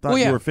 25? I thought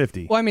you were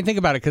 50. Well, I mean, think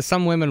about it, because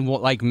some women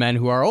like men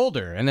who are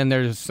older, and then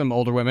there's some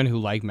older women who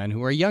like men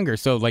who are younger.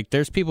 So,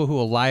 there's people who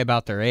will lie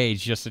about their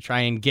age just to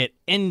try and get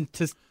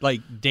into,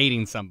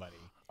 dating somebody.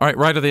 All right,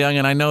 right or the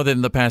youngin'. I know that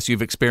in the past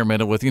you've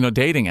experimented with,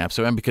 dating apps,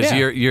 so because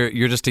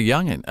you're just a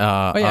youngin'.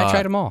 I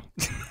tried them all.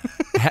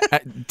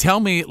 Tell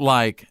me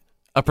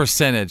a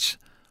percentage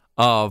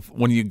of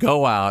when you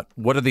go out.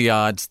 What are the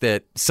odds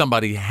that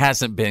somebody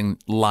hasn't been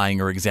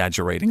lying or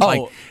exaggerating?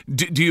 Oh.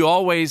 Do you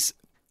always?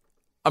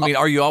 I mean,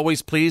 are you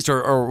always pleased,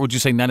 or would you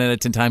say 9 out of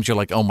 10 times you're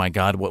like, oh my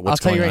God, what's going on? I'll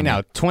tell you right here?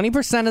 now,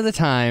 20% of the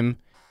time,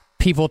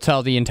 people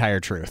tell the entire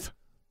truth.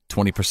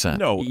 20%.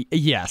 No.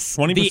 Yes.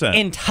 20%. The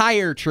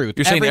entire truth.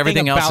 You're saying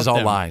everything else is all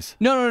them. lies?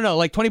 No.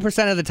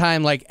 20% of the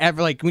time,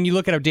 when you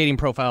look at a dating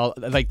profile,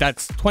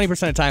 that's 20% of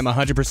the time,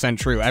 100%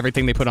 true.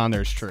 Everything they put on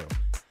there is true.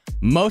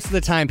 Most of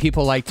the time,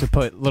 people like to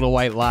put little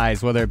white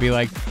lies, whether it be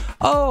like,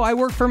 oh, I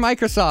work for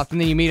Microsoft,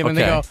 and then you meet them and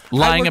they go,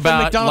 lying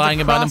about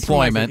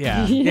employment.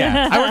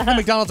 Yeah. I work for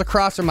McDonald's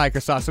across from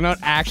Microsoft, so not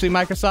actually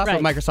Microsoft,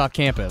 but Microsoft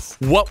campus.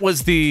 What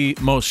was the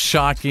most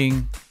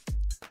shocking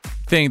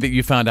thing that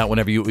you found out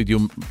whenever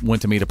you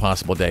went to meet a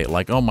possible date?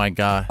 Like, oh my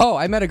God. Oh,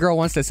 I met a girl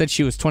once that said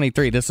she was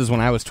 23. This is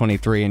when I was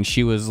 23, and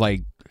she was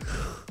I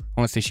want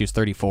to say she was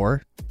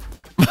 34.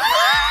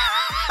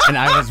 And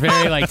I was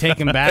very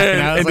taken back.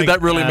 And did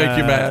that really make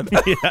you mad?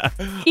 Yeah.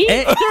 34?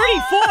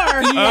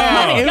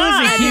 Yeah, it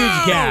was a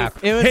huge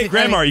gap. Hey,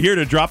 Grandma, are you here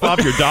to drop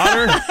off your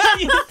daughter?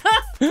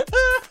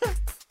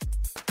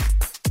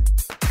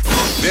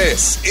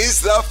 This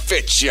is the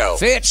Fitz Show.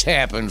 Fitz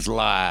happens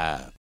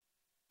live.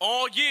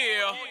 Oh,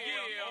 yeah.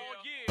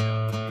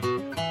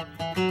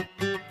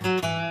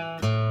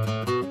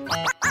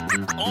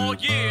 Oh,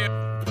 yeah.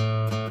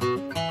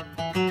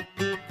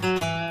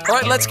 All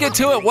right, let's get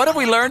to it. What have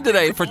we learned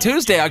today for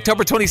Tuesday,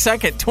 October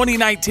 22nd,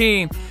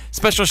 2019?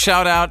 Special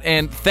shout out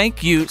and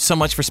thank you so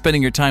much for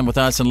spending your time with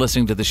us and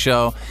listening to the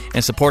show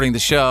and supporting the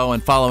show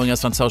and following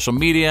us on social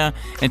media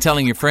and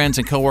telling your friends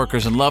and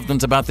coworkers and loved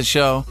ones about the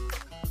show,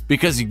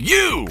 because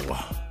you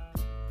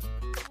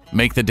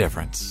make the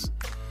difference.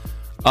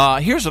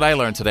 Here's what I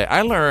learned today.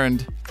 I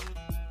learned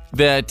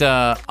that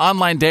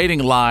online dating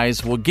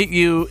lies will get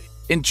you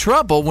in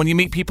trouble when you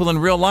meet people in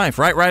real life,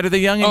 right? Ryder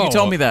the Youngin'? You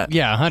told me that.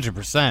 Yeah,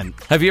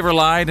 100%. Have you ever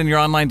lied in your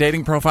online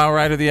dating profile,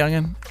 Ryder the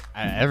Youngin'?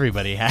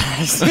 Everybody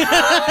has.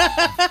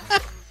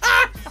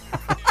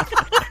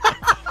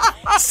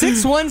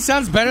 6'1"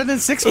 sounds better than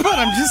 6 foot.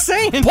 I'm just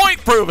saying.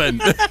 Point proven.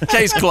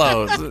 Case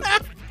closed.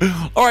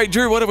 All right,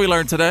 Drew, what have we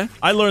learned today?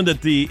 I learned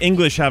that the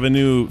English have a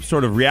new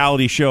sort of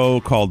reality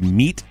show called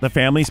Meet the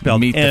Family,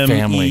 spelled Meet the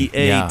Family.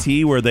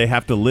 M-E-A-T, where they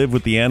have to live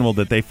with the animal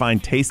that they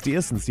find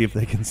tastiest and see if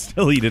they can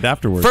still eat it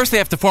afterwards. First, they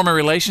have to form a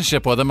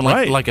relationship with them,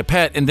 like a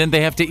pet, and then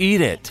they have to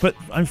eat it. But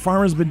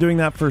farmers have been doing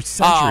that for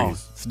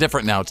centuries. It's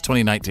different now. It's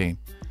 2019.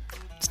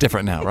 It's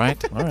different now,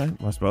 right? All right,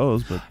 I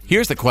suppose. But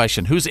here's the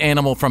question: whose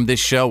animal from this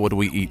show would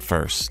we eat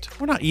first?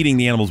 We're not eating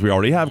the animals we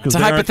already have. It's a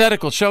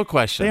hypothetical show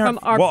question. From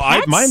our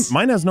pets?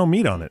 Mine has no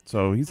meat on it,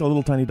 so he's a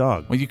little tiny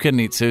dog. Well, you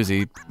couldn't eat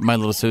Susie. My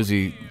little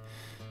Susie,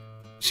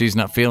 she's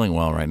not feeling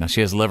well right now.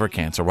 She has liver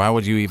cancer. Why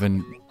would you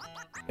even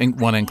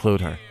want to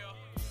include her?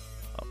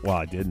 Well,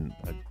 I didn't.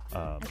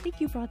 I think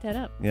you brought that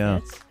up. Yeah.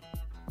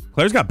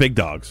 Claire's got big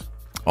dogs.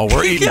 Oh,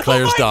 we're eating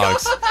Claire's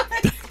dogs.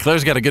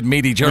 Claire's got a good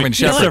meaty German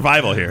Shepherd.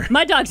 Survival here.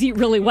 My dogs eat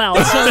really well,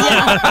 so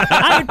yeah,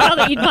 I would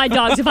probably eat my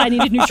dogs if I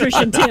needed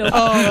nutrition too.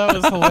 Oh, that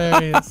was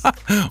hilarious.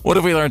 What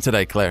have we learned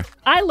today, Claire?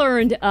 I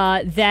learned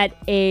that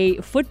a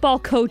football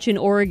coach in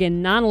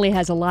Oregon not only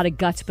has a lot of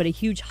guts, but a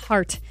huge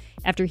heart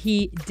after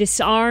he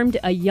disarmed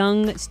a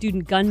young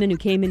student gunman who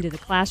came into the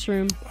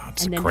classroom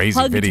and then crazy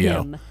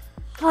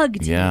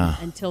hugged him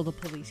until the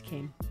police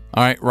came.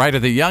 All right, Ryder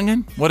the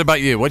Youngin', what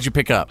about you? What'd you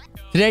pick up?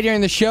 Today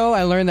during the show,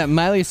 I learned that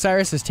Miley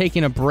Cyrus is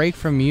taking a break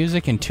from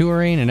music and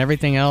touring and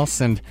everything else,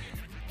 and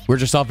we're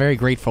just all very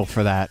grateful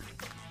for that.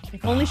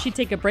 If only she'd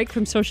take a break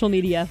from social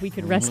media, we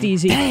could rest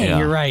easy. Dang,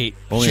 you're right.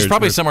 She's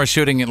probably somewhere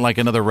shooting in like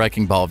another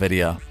Wrecking Ball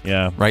video.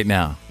 Yeah. Right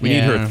now. We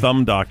need her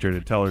thumb doctor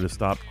to tell her to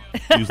stop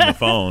using the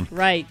phone.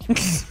 Right.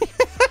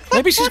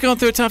 Maybe she's going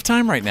through a tough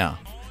time right now.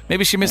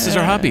 Maybe she misses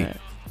her hubby.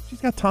 She's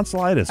got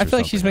tonsillitis. I feel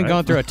like she's been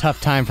going through a tough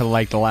time for the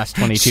last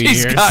 22 years.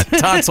 She's got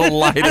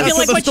tonsillitis. I feel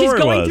like what she's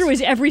going through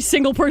is every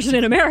single person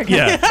in America.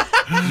 Yeah.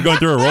 She's going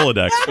through a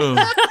Rolodex.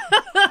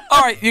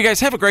 All right, you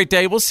guys have a great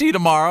day. We'll see you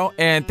tomorrow.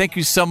 And thank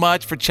you so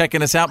much for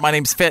checking us out. My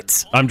name's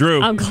Fitz. I'm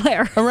Drew. I'm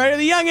Claire. I'm Ryder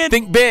the Youngin'.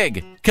 Think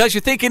big, because you're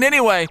thinking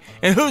anyway.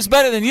 And who's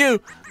better than you?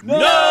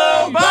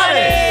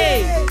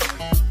 Nobody!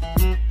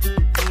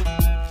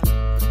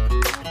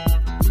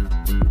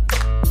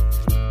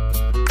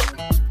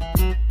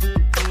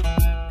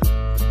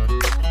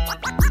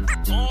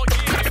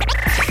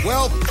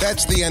 Well,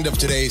 that's the end of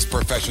today's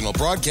professional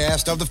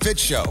broadcast of The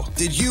Fitz Show.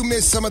 Did you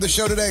miss some of the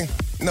show today?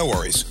 No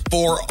worries.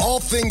 For all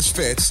things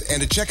Fitz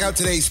and to check out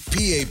today's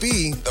PAB,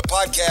 the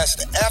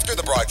podcast after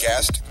the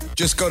broadcast,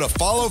 just go to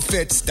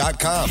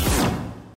followfitz.com.